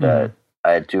convinced me that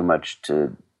I had too much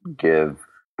to give.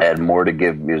 I had more to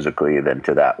give musically than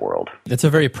to that world. It's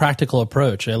a very practical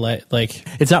approach. I like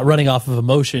it's not running off of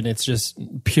emotion. It's just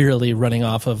purely running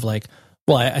off of I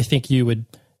think you would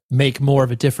make more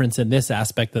of a difference in this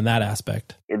aspect than that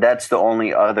aspect. That's the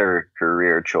only other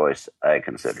career choice I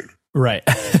considered. Right.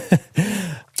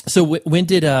 So when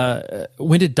did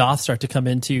Doth start to come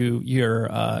into your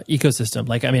ecosystem?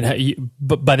 Like, I mean,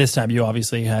 by this time you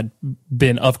obviously had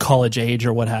been of college age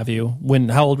or what have you.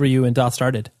 How old were you when Doth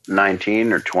started?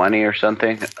 19 or 20 or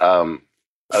something. I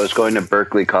was going to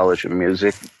Berklee College of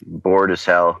Music, bored as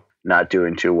hell, not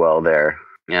doing too well there.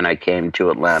 And I came to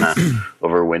Atlanta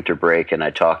over winter break, and I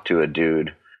talked to a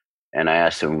dude, and I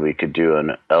asked him if we could do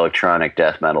an electronic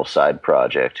death metal side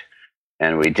project.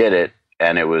 And we did it.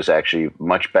 And it was actually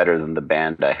much better than the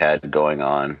band I had going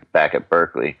on back at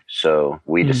Berklee. So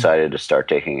we decided to start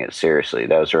taking it seriously.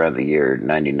 That was around the year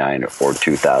 99 or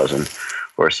 2000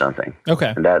 or something.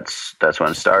 Okay. And that's when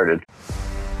it started.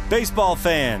 Baseball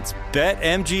fans,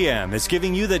 BetMGM is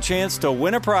giving you the chance to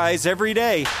win a prize every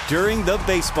day during the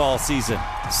baseball season.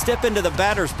 Step into the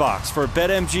batter's box for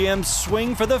BetMGM's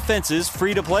Swing for the Fences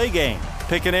free-to-play game.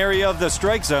 Pick an area of the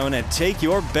strike zone and take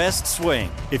your best swing.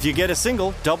 If you get a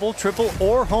single, double, triple,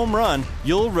 or home run,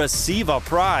 you'll receive a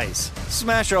prize.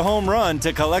 Smash a home run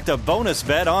to collect a bonus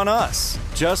bet on us.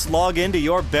 Just log into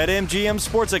your BetMGM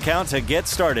sports account to get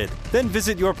started. Then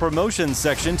visit your promotions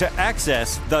section to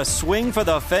access the Swing for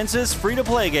the Fences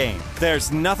free-to-play game.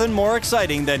 There's nothing more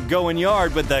exciting than going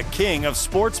yard with the king of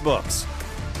sportsbooks.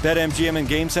 BetMGM and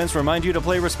GameSense remind you to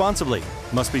play responsibly.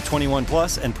 Must be 21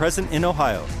 plus and present in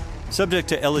Ohio. Subject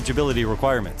to eligibility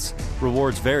requirements.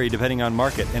 Rewards vary depending on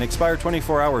market and expire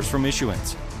 24 hours from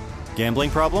issuance. Gambling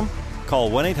problem?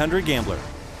 Call 1-800-GAMBLER.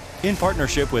 In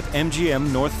partnership with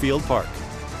MGM Northfield Park.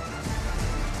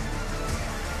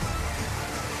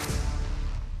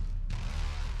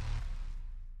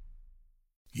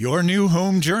 Your new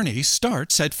home journey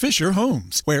starts at Fisher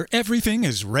Homes, where everything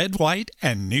is red, white,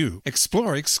 and new.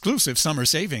 Explore exclusive summer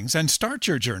savings and start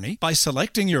your journey by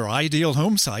selecting your ideal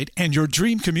home site and your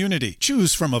dream community.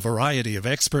 Choose from a variety of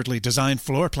expertly designed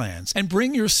floor plans and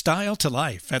bring your style to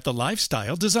life at the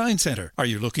Lifestyle Design Center. Are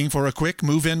you looking for a quick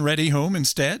move-in ready home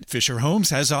instead? Fisher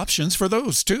Homes has options for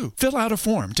those too. Fill out a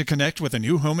form to connect with a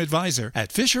new home advisor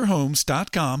at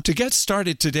fisherhomes.com to get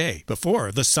started today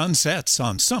before the sun sets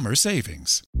on summer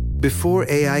savings. Before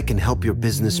AI can help your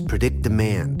business predict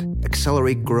demand,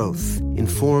 accelerate growth,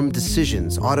 inform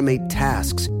decisions, automate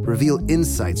tasks, reveal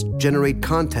insights, generate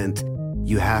content,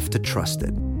 you have to trust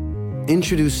it.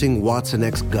 Introducing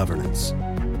watsonx Governance,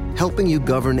 helping you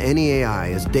govern any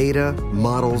AI as data,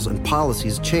 models, and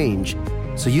policies change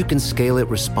so you can scale it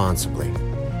responsibly.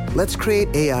 Let's create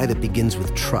AI that begins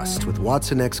with trust with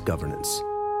watsonx Governance.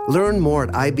 Learn more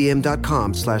at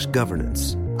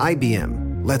ibm.com/governance.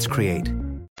 IBM, let's create.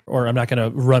 Or I'm not going to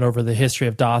run over the history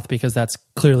of Doth because that's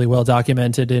clearly well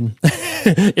documented in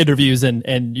interviews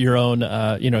and your own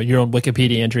your own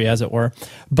Wikipedia entry, as it were.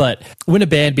 But when a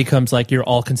band becomes like your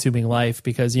all-consuming life,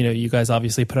 because you guys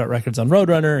obviously put out records on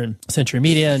Roadrunner and Century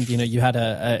Media, and you had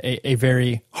a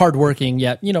very hardworking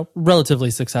yet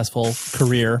relatively successful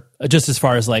career, just as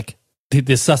far as like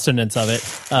the sustenance of it,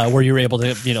 where you were able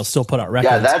to still put out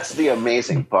records. Yeah, that's the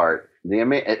amazing part. The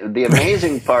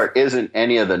amazing part isn't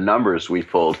any of the numbers we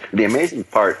pulled. The amazing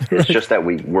part is just that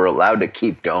we were allowed to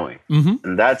keep going. Mm-hmm.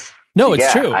 And that's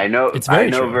it's true. I know it's very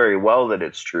true. True. Very well that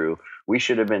it's true. we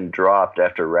should have been dropped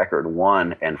after record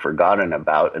 1 and forgotten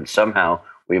about, and somehow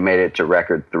we made it to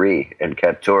record 3 and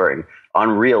kept touring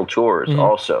on real tours.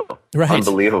 Also, right.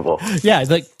 Unbelievable. Yeah,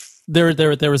 like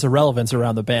there was a relevance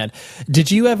around the band.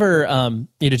 Did you ever,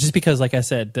 just because, like I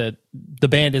said, the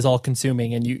band is all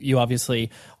consuming, and you obviously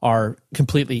are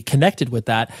completely connected with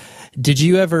that. Did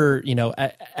you ever,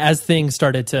 as things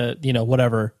started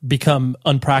to, become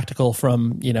unpractical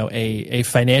from, a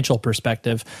financial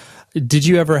perspective, did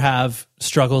you ever have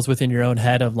struggles within your own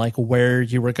head of like where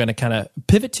you were going to kind of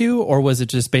pivot to, or was it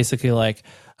just basically like,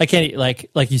 I can't, like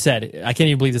you said, I can't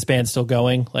even believe this band's still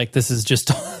going. Like this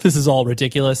is all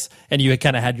ridiculous. And you had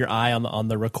kind of had your eye on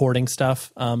the recording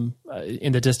stuff in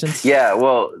the distance. Yeah,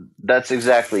 well, that's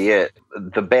exactly it.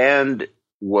 The band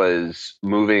was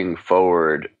moving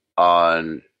forward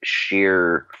on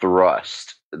sheer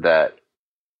thrust that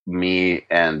me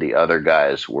and the other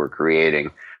guys were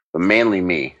creating, but mainly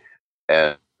me.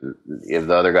 And if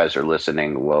the other guys are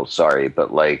listening, well, sorry,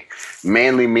 but like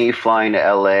mainly me flying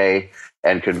to LA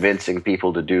and convincing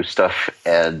people to do stuff,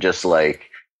 and just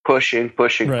like pushing,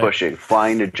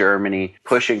 flying to Germany,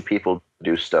 pushing people to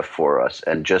do stuff for us,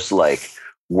 and just like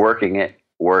working it.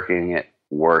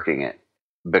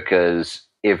 Because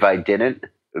if I didn't,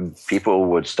 people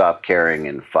would stop caring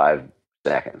in 5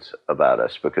 seconds about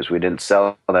us because we didn't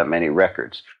sell that many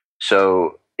records.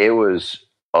 So it was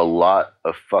a lot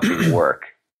of fucking work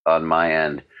on my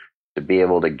end to be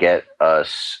able to get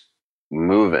us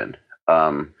moving.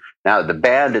 Now, the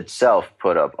band itself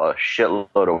put up a shitload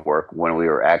of work when we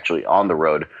were actually on the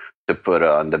road to put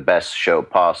on the best show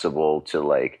possible, to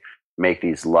like make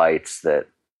these lights that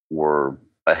were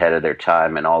ahead of their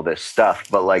time and all this stuff.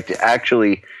 But like to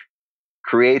actually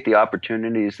create the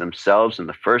opportunities themselves in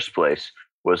the first place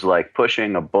was like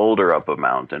pushing a boulder up a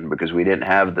mountain because we didn't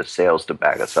have the sales to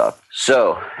back us up.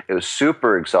 So it was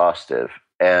super exhaustive.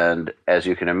 And as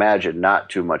you can imagine,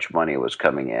 not too much money was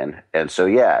coming in. And so,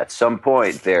 yeah, at some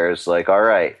point there's like, all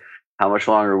right, how much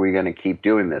longer are we going to keep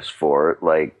doing this for?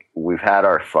 Like, we've had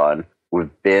our fun. We've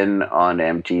been on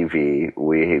MTV.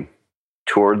 We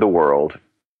toured the world.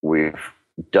 We've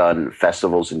done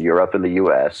festivals in Europe and the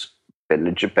US, been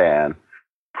to Japan,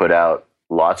 put out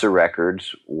lots of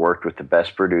records, worked with the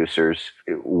best producers.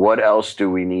 What else do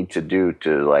we need to do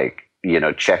to like,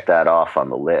 check that off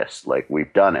on the list? Like,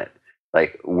 we've done it.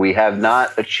 Like, we have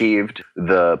not achieved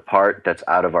the part that's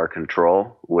out of our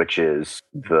control, which is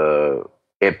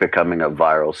it becoming a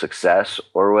viral success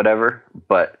or whatever,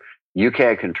 but you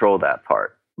can't control that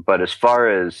part. But as far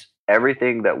as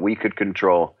everything that we could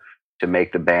control to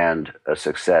make the band a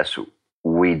success,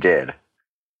 we did.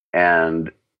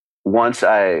 And once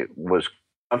I was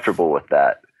comfortable with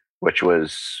that, which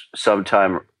was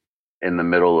sometime in the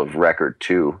middle of record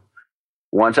 2,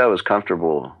 once I was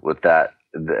comfortable with that,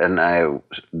 then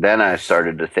I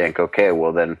started to think, okay,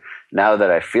 well then, now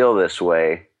that I feel this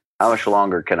way, how much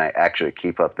longer can I actually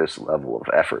keep up this level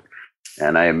of effort?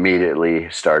 And I immediately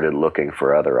started looking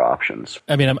for other options.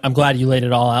 I mean, I'm glad you laid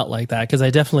it all out like that, because I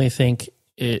definitely think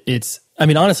it's. I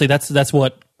mean, honestly, that's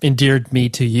what endeared me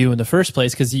to you in the first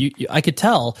place, because I could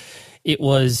tell it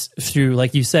was through,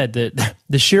 like you said,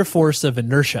 the sheer force of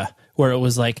inertia, where it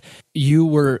was like you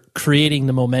were creating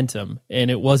the momentum, and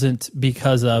it wasn't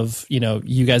because of,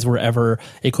 you guys were ever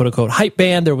a quote unquote hype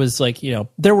band. There was like,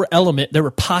 there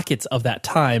were pockets of that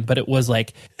time, but it was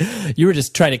like you were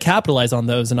just trying to capitalize on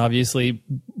those, and obviously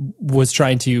was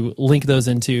trying to link those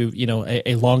into,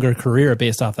 a longer career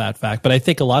based off that fact. But I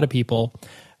think a lot of people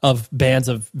of bands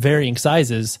of varying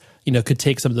sizes, could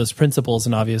take some of those principles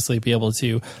and obviously be able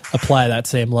to apply that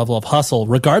same level of hustle,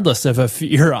 regardless of if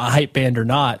you're a hype band or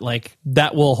not. Like,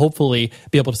 that will hopefully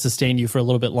be able to sustain you for a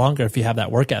little bit longer if you have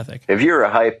that work ethic. If you're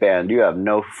a hype band, you have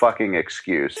no fucking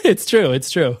excuse. It's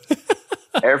true.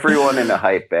 Everyone in a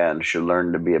hype band should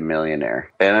learn to be a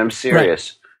millionaire. And I'm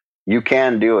serious. Right. You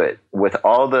can do it with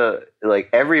all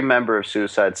every member of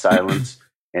Suicide Silence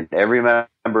and every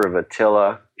member of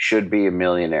Attila should be a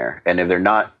millionaire. And if they're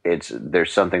not,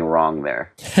 there's something wrong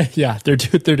there. Yeah, they're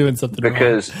doing something wrong.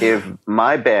 Because if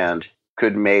my band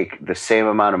could make the same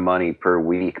amount of money per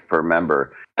week per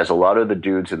member as a lot of the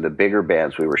dudes in the bigger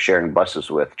bands we were sharing buses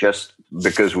with, just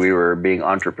because we were being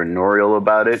entrepreneurial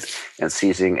about it and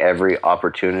seizing every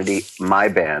opportunity, my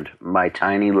band, my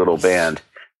tiny little band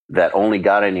that only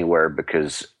got anywhere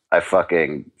because I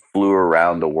fucking flew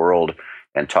around the world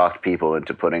and talked people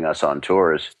into putting us on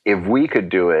tours. If we could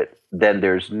do it, then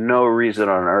there's no reason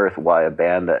on earth why a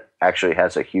band that actually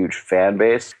has a huge fan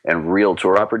base and real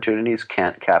tour opportunities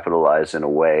can't capitalize in a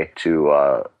way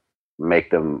to make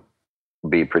them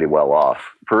be pretty well off.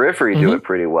 Periphery do it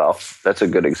pretty well. That's a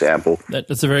good example.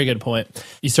 That's a very good point.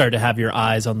 You started to have your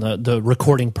eyes on the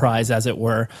recording prize, as it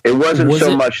were. It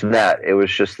wasn't much that. It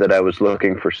was just that I was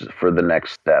looking for the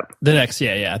next step. The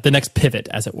next pivot,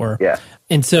 as it were. Yeah.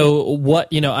 And so what,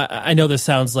 I know this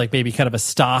sounds like maybe kind of a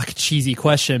stock, cheesy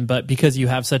question, but because you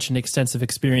have such an extensive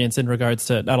experience in regards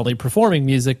to not only performing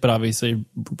music, but obviously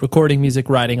recording music,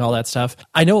 writing, all that stuff.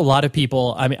 I know a lot of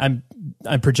people, I mean,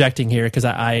 I'm projecting here because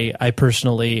I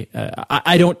personally,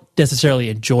 I don't necessarily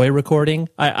enjoy recording.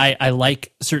 I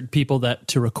like certain people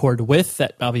to record with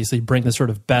that obviously bring the sort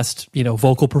of best,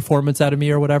 vocal performance out of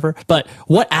me or whatever. But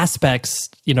what aspects,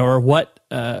 or what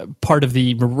part of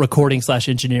the recording /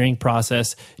 engineering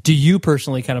process do you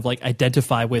personally kind of like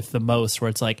identify with the most, where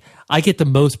it's like, I get the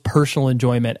most personal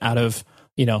enjoyment out of,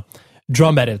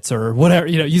 drum edits or whatever,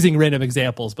 using random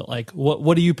examples, but like,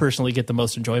 what do you personally get the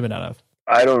most enjoyment out of?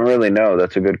 I don't really know.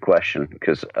 That's a good question,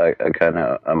 because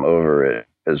I'm over it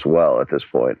as well at this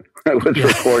point with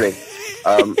recording.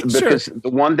 Because the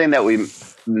one thing that we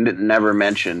never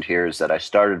mentioned here is that I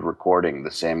started recording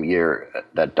the same year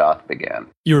that Doth began.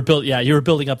 You were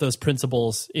building up those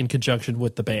principles in conjunction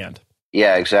with the band.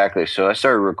 Yeah, exactly. So I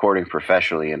started recording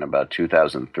professionally in about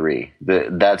 2003.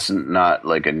 That's not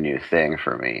like a new thing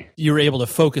for me. You were able to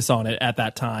focus on it at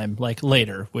that time, like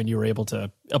later, when you were able to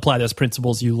apply those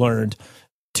principles you learned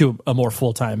to a more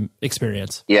full-time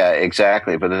experience. Yeah,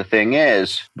 exactly. But the thing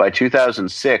is, by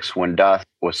 2006, when Doth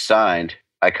was signed,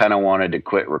 I kind of wanted to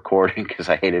quit recording because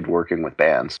I hated working with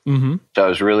bands. Mm-hmm. So I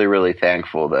was really, really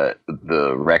thankful that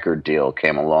the record deal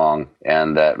came along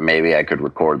and that maybe I could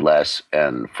record less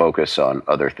and focus on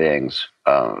other things,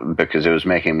 because it was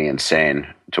making me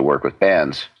insane to work with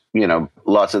bands.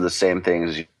 Lots of the same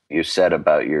things you said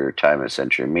about your time at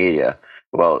Century Media.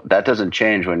 Well, that doesn't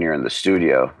change when you're in the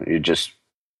studio. You just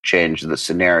change the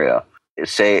scenario.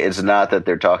 Say it's not that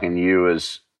they're talking to you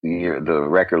as the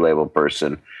record label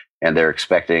person, and they're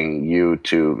expecting you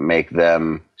to make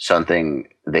them something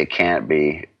they can't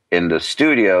be. In the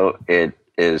studio, it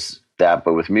is that,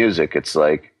 but with music, it's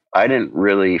like, I didn't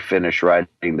really finish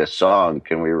writing this song.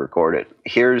 Can we record it?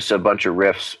 Here's a bunch of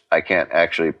riffs I can't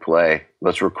actually play.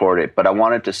 Let's record it. But I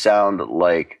want it to sound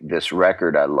like this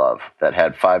record I love that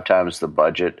had 5 times the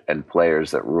budget and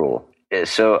players that rule.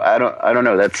 So I don't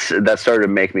know. That started to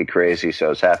make me crazy, so I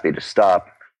was happy to stop.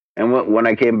 And when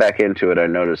I came back into it, I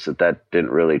noticed that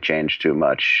didn't really change too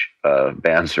much.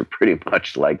 Bands are pretty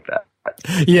much like that.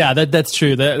 Yeah, that's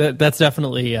true. That's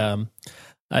definitely,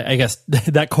 I guess,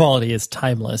 that quality is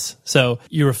timeless. So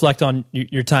you reflect on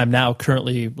your time now,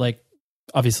 currently, like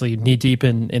obviously knee deep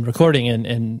in recording,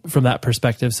 and from that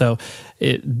perspective. So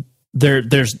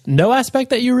there's no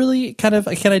aspect that you really kind of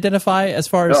can identify as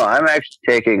far as. No, I'm actually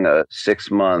taking a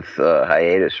 6-month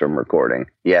hiatus from recording.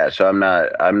 Yeah, so I'm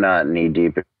not knee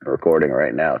deep in recording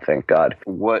right now, thank God.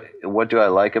 What do I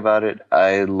like about it?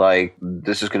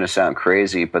 This is going to sound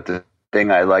crazy, but the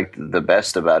thing I liked the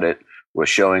best about it was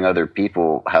showing other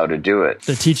people how to do it.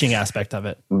 The teaching aspect of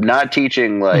it. Not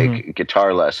teaching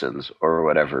guitar lessons or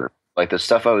whatever. Like the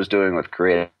stuff I was doing with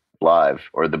Creative Live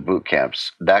or the boot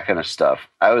camps, that kind of stuff.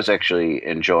 I was actually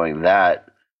enjoying that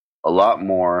a lot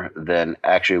more than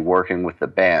actually working with the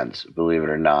bands, believe it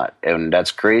or not. And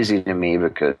that's crazy to me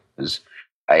because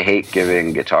I hate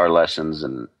giving guitar lessons,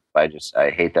 and I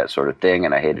hate that sort of thing,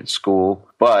 and I hated school.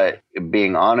 But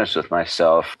being honest with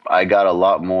myself, I got a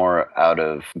lot more out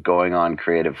of going on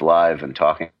Creative Live and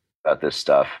talking about this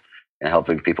stuff and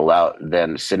helping people out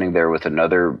than sitting there with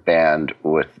another band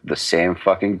with the same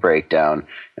fucking breakdown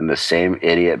and the same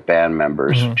idiot band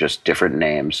members, just different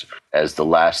names, as the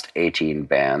last 18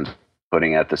 bands,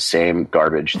 putting out the same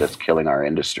garbage that's killing our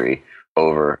industry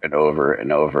over and over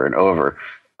and over and over.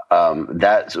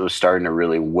 That was starting to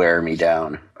really wear me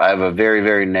down. I have a very,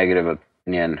 very negative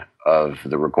opinion of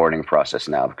the recording process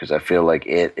now, because I feel like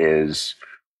it is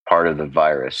part of the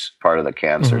virus, part of the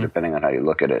cancer, depending on how you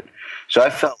look at it. So I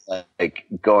felt like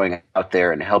going out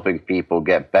there and helping people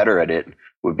get better at it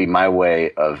would be my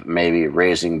way of maybe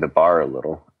raising the bar a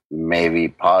little, maybe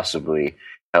possibly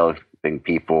helping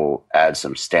people add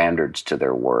some standards to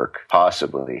their work,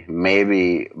 possibly.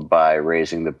 Maybe by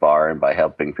raising the bar and by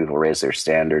helping people raise their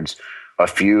standards, a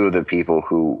few of the people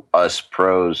who us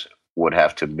pros would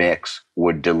have to mix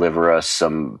would deliver us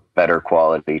some better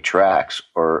quality tracks.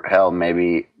 Or hell,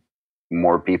 maybe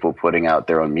more people putting out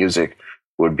their own music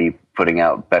would be putting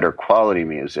out better quality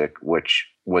music, which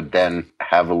would then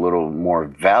have a little more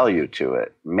value to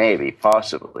it. Maybe,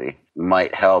 possibly,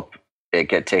 might help it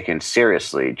get taken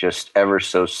seriously just ever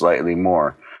so slightly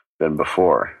more. than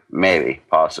before. Maybe,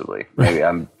 possibly. Maybe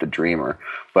I'm the dreamer.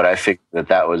 But I think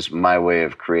that was my way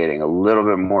of creating a little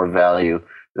bit more value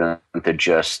than to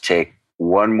just take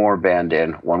one more band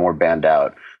in, one more band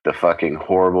out, the fucking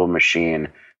horrible machine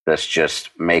that's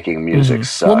just making music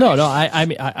suck. Well, no,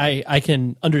 I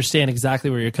can understand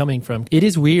exactly where you're coming from. It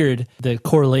is weird, the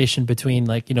correlation between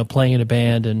like, you know, playing in a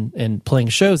band and playing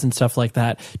shows and stuff like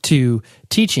that to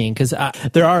teaching, because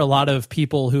there are a lot of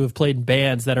people who have played in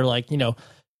bands that are like, you know,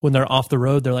 when they're off the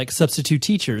road, they're like substitute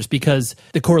teachers, because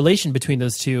the correlation between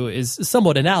those two is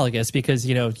somewhat analogous, because,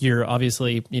 you know, you're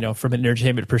obviously, you know, from an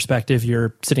entertainment perspective,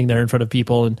 you're sitting there in front of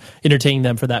people and entertaining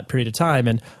them for that period of time.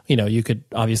 And, you know, you could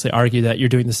obviously argue that you're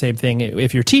doing the same thing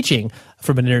if you're teaching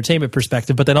from an entertainment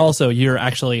perspective, but then also you're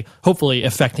actually hopefully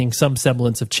affecting some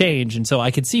semblance of change. And so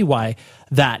I could see why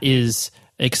that is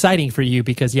exciting for you,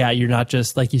 because yeah, you're not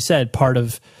just, like you said, part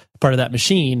of that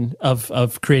machine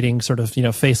of creating sort of, you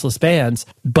know, faceless bands,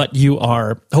 but you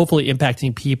are hopefully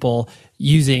impacting people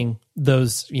using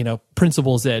those, you know,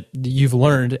 principles that you've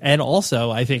learned. And also,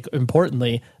 I think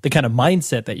importantly, the kind of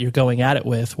mindset that you're going at it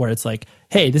with, where it's like,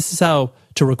 hey, this is how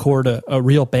to record a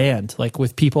real band, like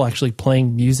with people actually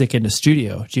playing music in the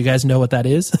studio. Do you guys know what that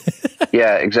is?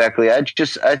 Yeah, exactly. I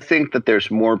think that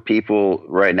there's more people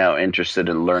right now interested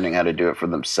in learning how to do it for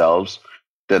themselves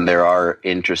than there are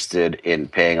interested in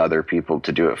paying other people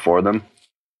to do it for them.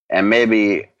 And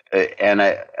maybe, and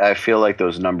I feel like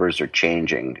those numbers are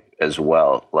changing as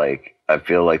well. Like, I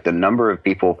feel like the number of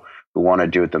people who want to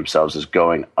do it themselves is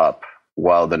going up,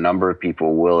 while the number of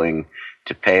people willing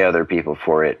to pay other people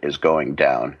for it is going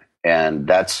down.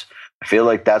 And I feel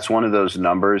like that's one of those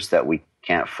numbers that we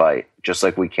can't fight. Just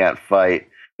like we can't fight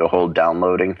the whole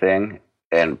downloading thing.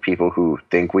 And people who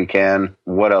think we can,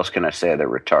 what else can I say? They're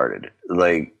retarded.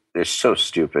 Like, they're so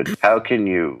stupid. How can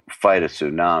you fight a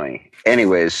tsunami?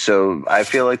 Anyways, so I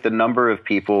feel like the number of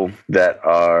people that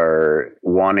are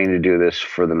wanting to do this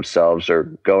for themselves are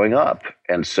going up.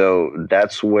 And so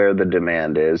that's where the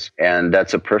demand is. And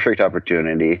that's a perfect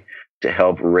opportunity to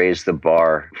help raise the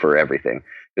bar for everything.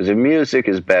 Because if music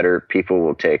is better, people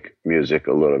will take music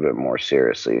a little bit more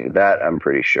seriously. That I'm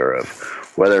pretty sure of.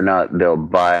 Whether or not they'll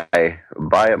buy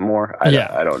it more, I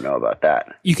don't know about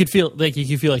that. You could feel like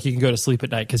you can go to sleep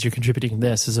at night because you're contributing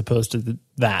this as opposed to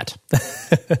that.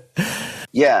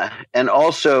 Yeah, and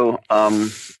also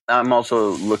I'm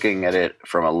also looking at it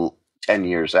from 10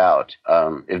 years out.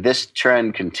 If this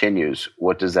trend continues,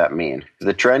 what does that mean? If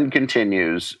the trend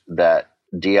continues that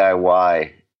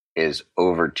DIY is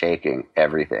overtaking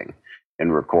everything in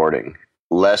recording,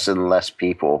 less and less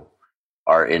people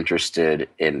are interested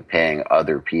in paying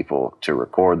other people to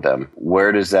record them.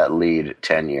 Where does that lead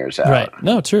 10 years out? Right.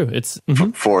 No, true. It's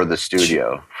for the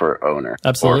studio, for owner,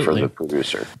 absolutely, or for the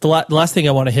producer. The last thing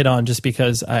I want to hit on, just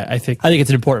because I think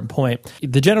it's an important point.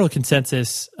 The general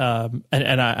consensus, and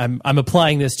I'm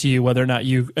applying this to you, whether or not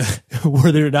you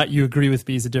agree with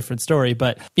me is a different story.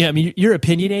 But yeah, I mean, you're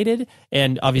opinionated,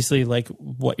 and obviously, like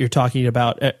what you're talking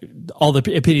about, all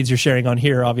the opinions you're sharing on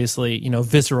here, are obviously, you know,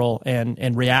 visceral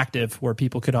and reactive, where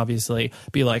people could obviously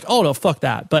be like, oh no, fuck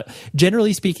that. But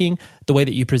generally speaking, the way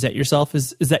that you present yourself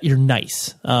is that you're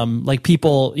nice. Like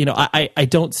people, you know, I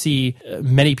don't see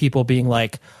many people being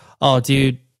like, oh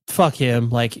dude, fuck him,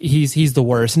 like he's the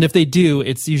worst. And if they do,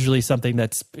 it's usually something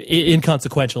that's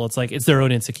inconsequential. It's like, it's their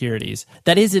own insecurities.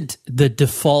 That isn't the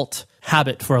default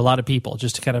habit for a lot of people,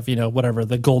 just to kind of, you know, whatever,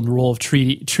 the golden rule of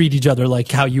treat each other like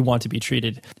how you want to be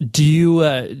treated. Do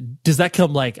you, does that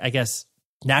come, like, I guess,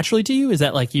 naturally to you? Is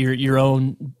that like your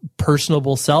own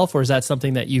personable self, or is that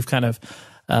something that you've kind of,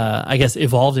 I guess,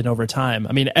 evolved in over time?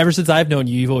 I mean, ever since I've known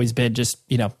you, you've always been just,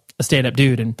 you know, a stand-up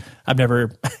dude, and I've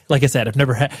never, like I said, I've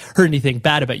never heard anything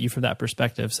bad about you from that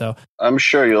perspective. So I'm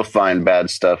sure you'll find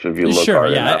bad stuff if you look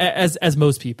hard enough. As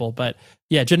most people, but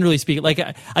yeah, generally speaking, like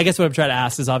I guess what I'm trying to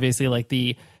ask is obviously like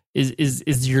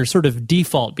is your sort of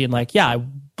default being like, yeah,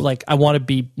 I want to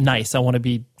be nice, I want to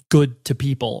be good to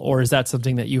people, or is that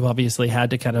something that you've obviously had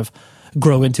to kind of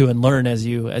grow into and learn as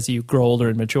you grow older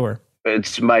and mature?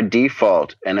 It's my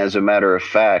default, and as a matter of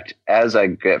fact, as I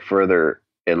get further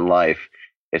in life,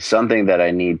 it's something that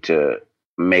I need to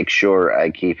make sure I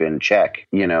keep in check.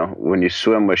 You know, when you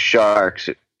swim with sharks,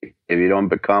 if you don't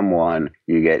become one,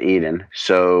 you get eaten.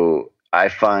 So I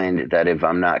find that if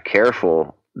I'm not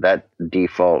careful, that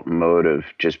default mode of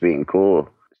just being cool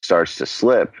starts to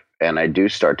slip. And I do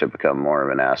start to become more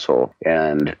of an asshole,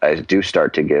 and I do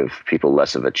start to give people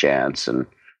less of a chance, and,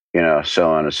 you know,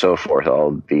 so on and so forth.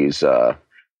 All these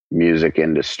music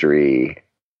industry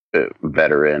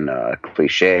veteran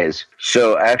cliches.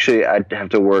 So actually, I'd have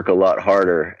to work a lot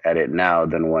harder at it now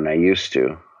than when I used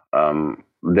to.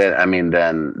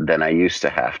 then I used to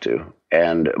have to.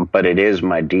 But it is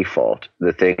my default.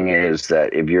 The thing is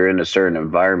that if you're in a certain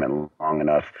environment long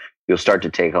enough, you'll start to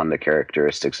take on the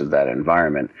characteristics of that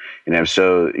environment.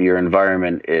 So your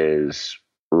environment is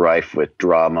rife with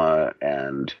drama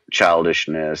and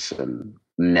childishness and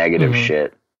negative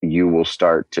shit. You will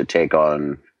start to take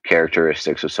on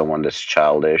characteristics of someone that's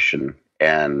childish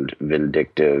and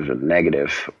vindictive and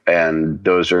negative. And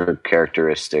those are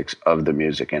characteristics of the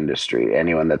music industry.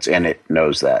 Anyone that's in it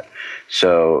knows that.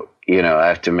 So, I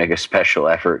have to make a special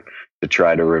effort to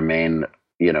try to remain,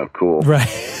 cool. Right.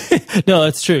 No,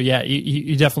 that's true. Yeah.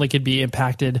 You definitely could be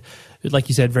impacted, like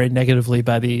you said, very negatively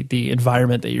by the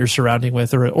environment that you're surrounding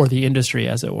with or the industry,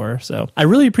 as it were. So I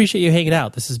really appreciate you hanging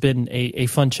out. This has been a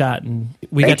fun chat, and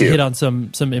we got to hit on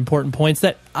some important points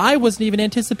that I wasn't even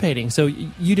anticipating. So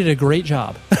you did a great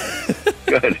job.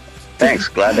 Good. Thanks.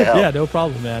 Glad to help. Yeah, no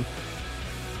problem, man.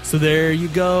 So there you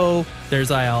go. There's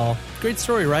Eyal. Great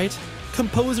story, right?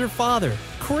 Composer father.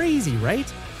 Crazy,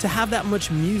 right? To have that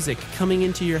much music coming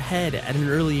into your head at an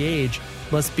early age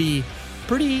must be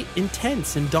pretty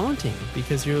intense and daunting,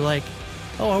 because you're like,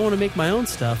 oh, I want to make my own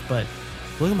stuff, but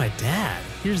look at my dad.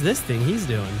 Here's this thing he's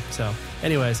doing. So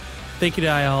anyways, thank you to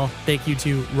Eyal. Thank you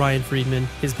to Ryan Friedman,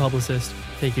 his publicist.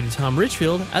 Thank you to Tom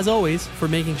Richfield, as always, for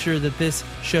making sure that this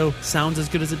show sounds as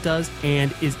good as it does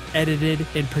and is edited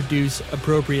and produced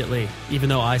appropriately, even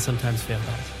though I sometimes fail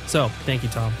that. So thank you,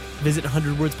 Tom. Visit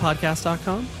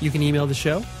 100wordspodcast.com. You can email the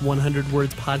show,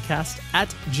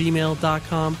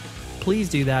 100wordspodcast@gmail.com. Please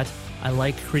do that. I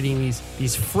like creating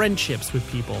these friendships with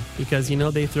people because,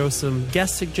 they throw some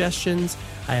guest suggestions.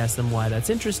 I ask them why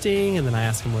that's interesting, and then I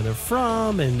ask them where they're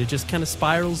from, and it just kind of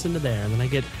spirals into there. And then I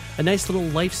get a nice little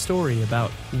life story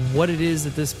about what it is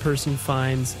that this person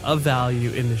finds of value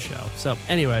in the show. So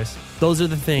anyways, those are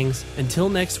the things. Until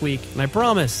next week, and I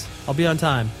promise I'll be on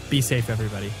time. Be safe,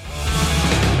 everybody.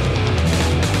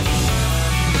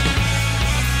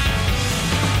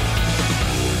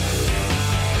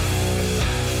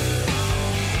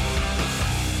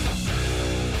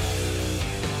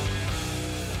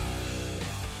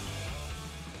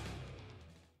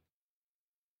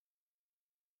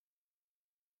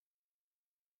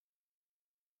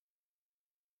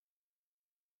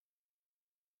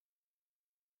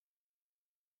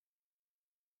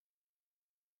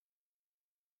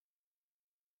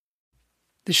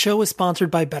 The show is sponsored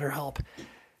by BetterHelp.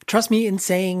 Trust me in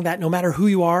saying that no matter who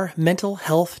you are, mental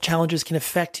health challenges can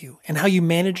affect you, and how you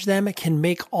manage them can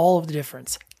make all of the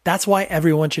difference. That's why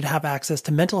everyone should have access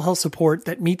to mental health support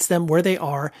that meets them where they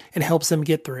are and helps them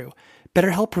get through.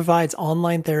 BetterHelp provides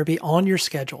online therapy on your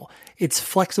schedule. It's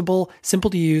flexible, simple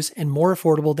to use, and more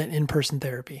affordable than in-person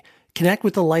therapy. Connect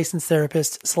with a licensed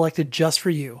therapist selected just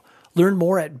for you. Learn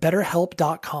more at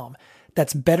betterhelp.com.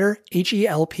 That's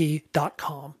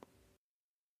betterhelp.com.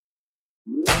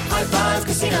 High Five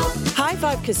Casino. High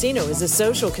Five Casino is a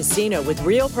social casino with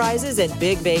real prizes and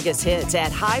big Vegas hits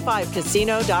at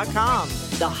highfivecasino.com.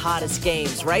 The hottest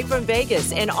games right from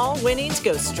Vegas, and all winnings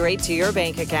go straight to your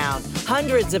bank account.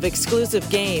 Hundreds of exclusive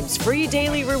games, free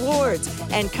daily rewards,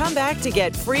 and come back to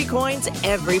get free coins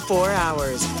every 4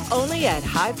 hours. Only at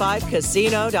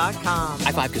highfivecasino.com.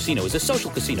 High Five Casino is a social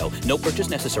casino. No purchase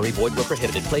necessary. Void where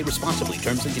prohibited. Play responsibly.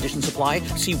 Terms and conditions apply.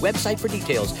 See website for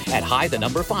details at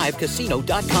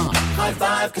high5casino.com. High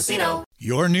Five Casino.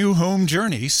 Your new home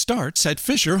journey starts at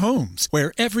Fisher Homes,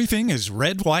 where everything is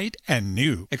red, white, and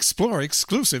new. Explore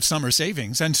exclusive summer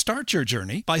savings and start your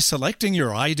journey by selecting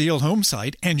your ideal home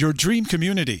site and your dream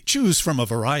community. Choose from a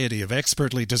variety of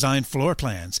expertly designed floor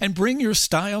plans and bring your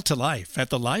style to life at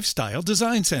the Lifestyle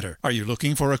Design Center. Are you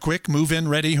looking for a quick move-in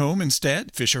ready home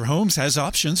instead? Fisher Homes has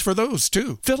options for those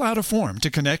too. Fill out a form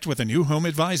to connect with a new home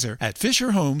advisor at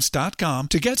fisherhomes.com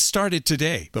to get started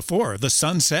today before the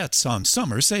sun sets on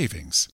summer savings.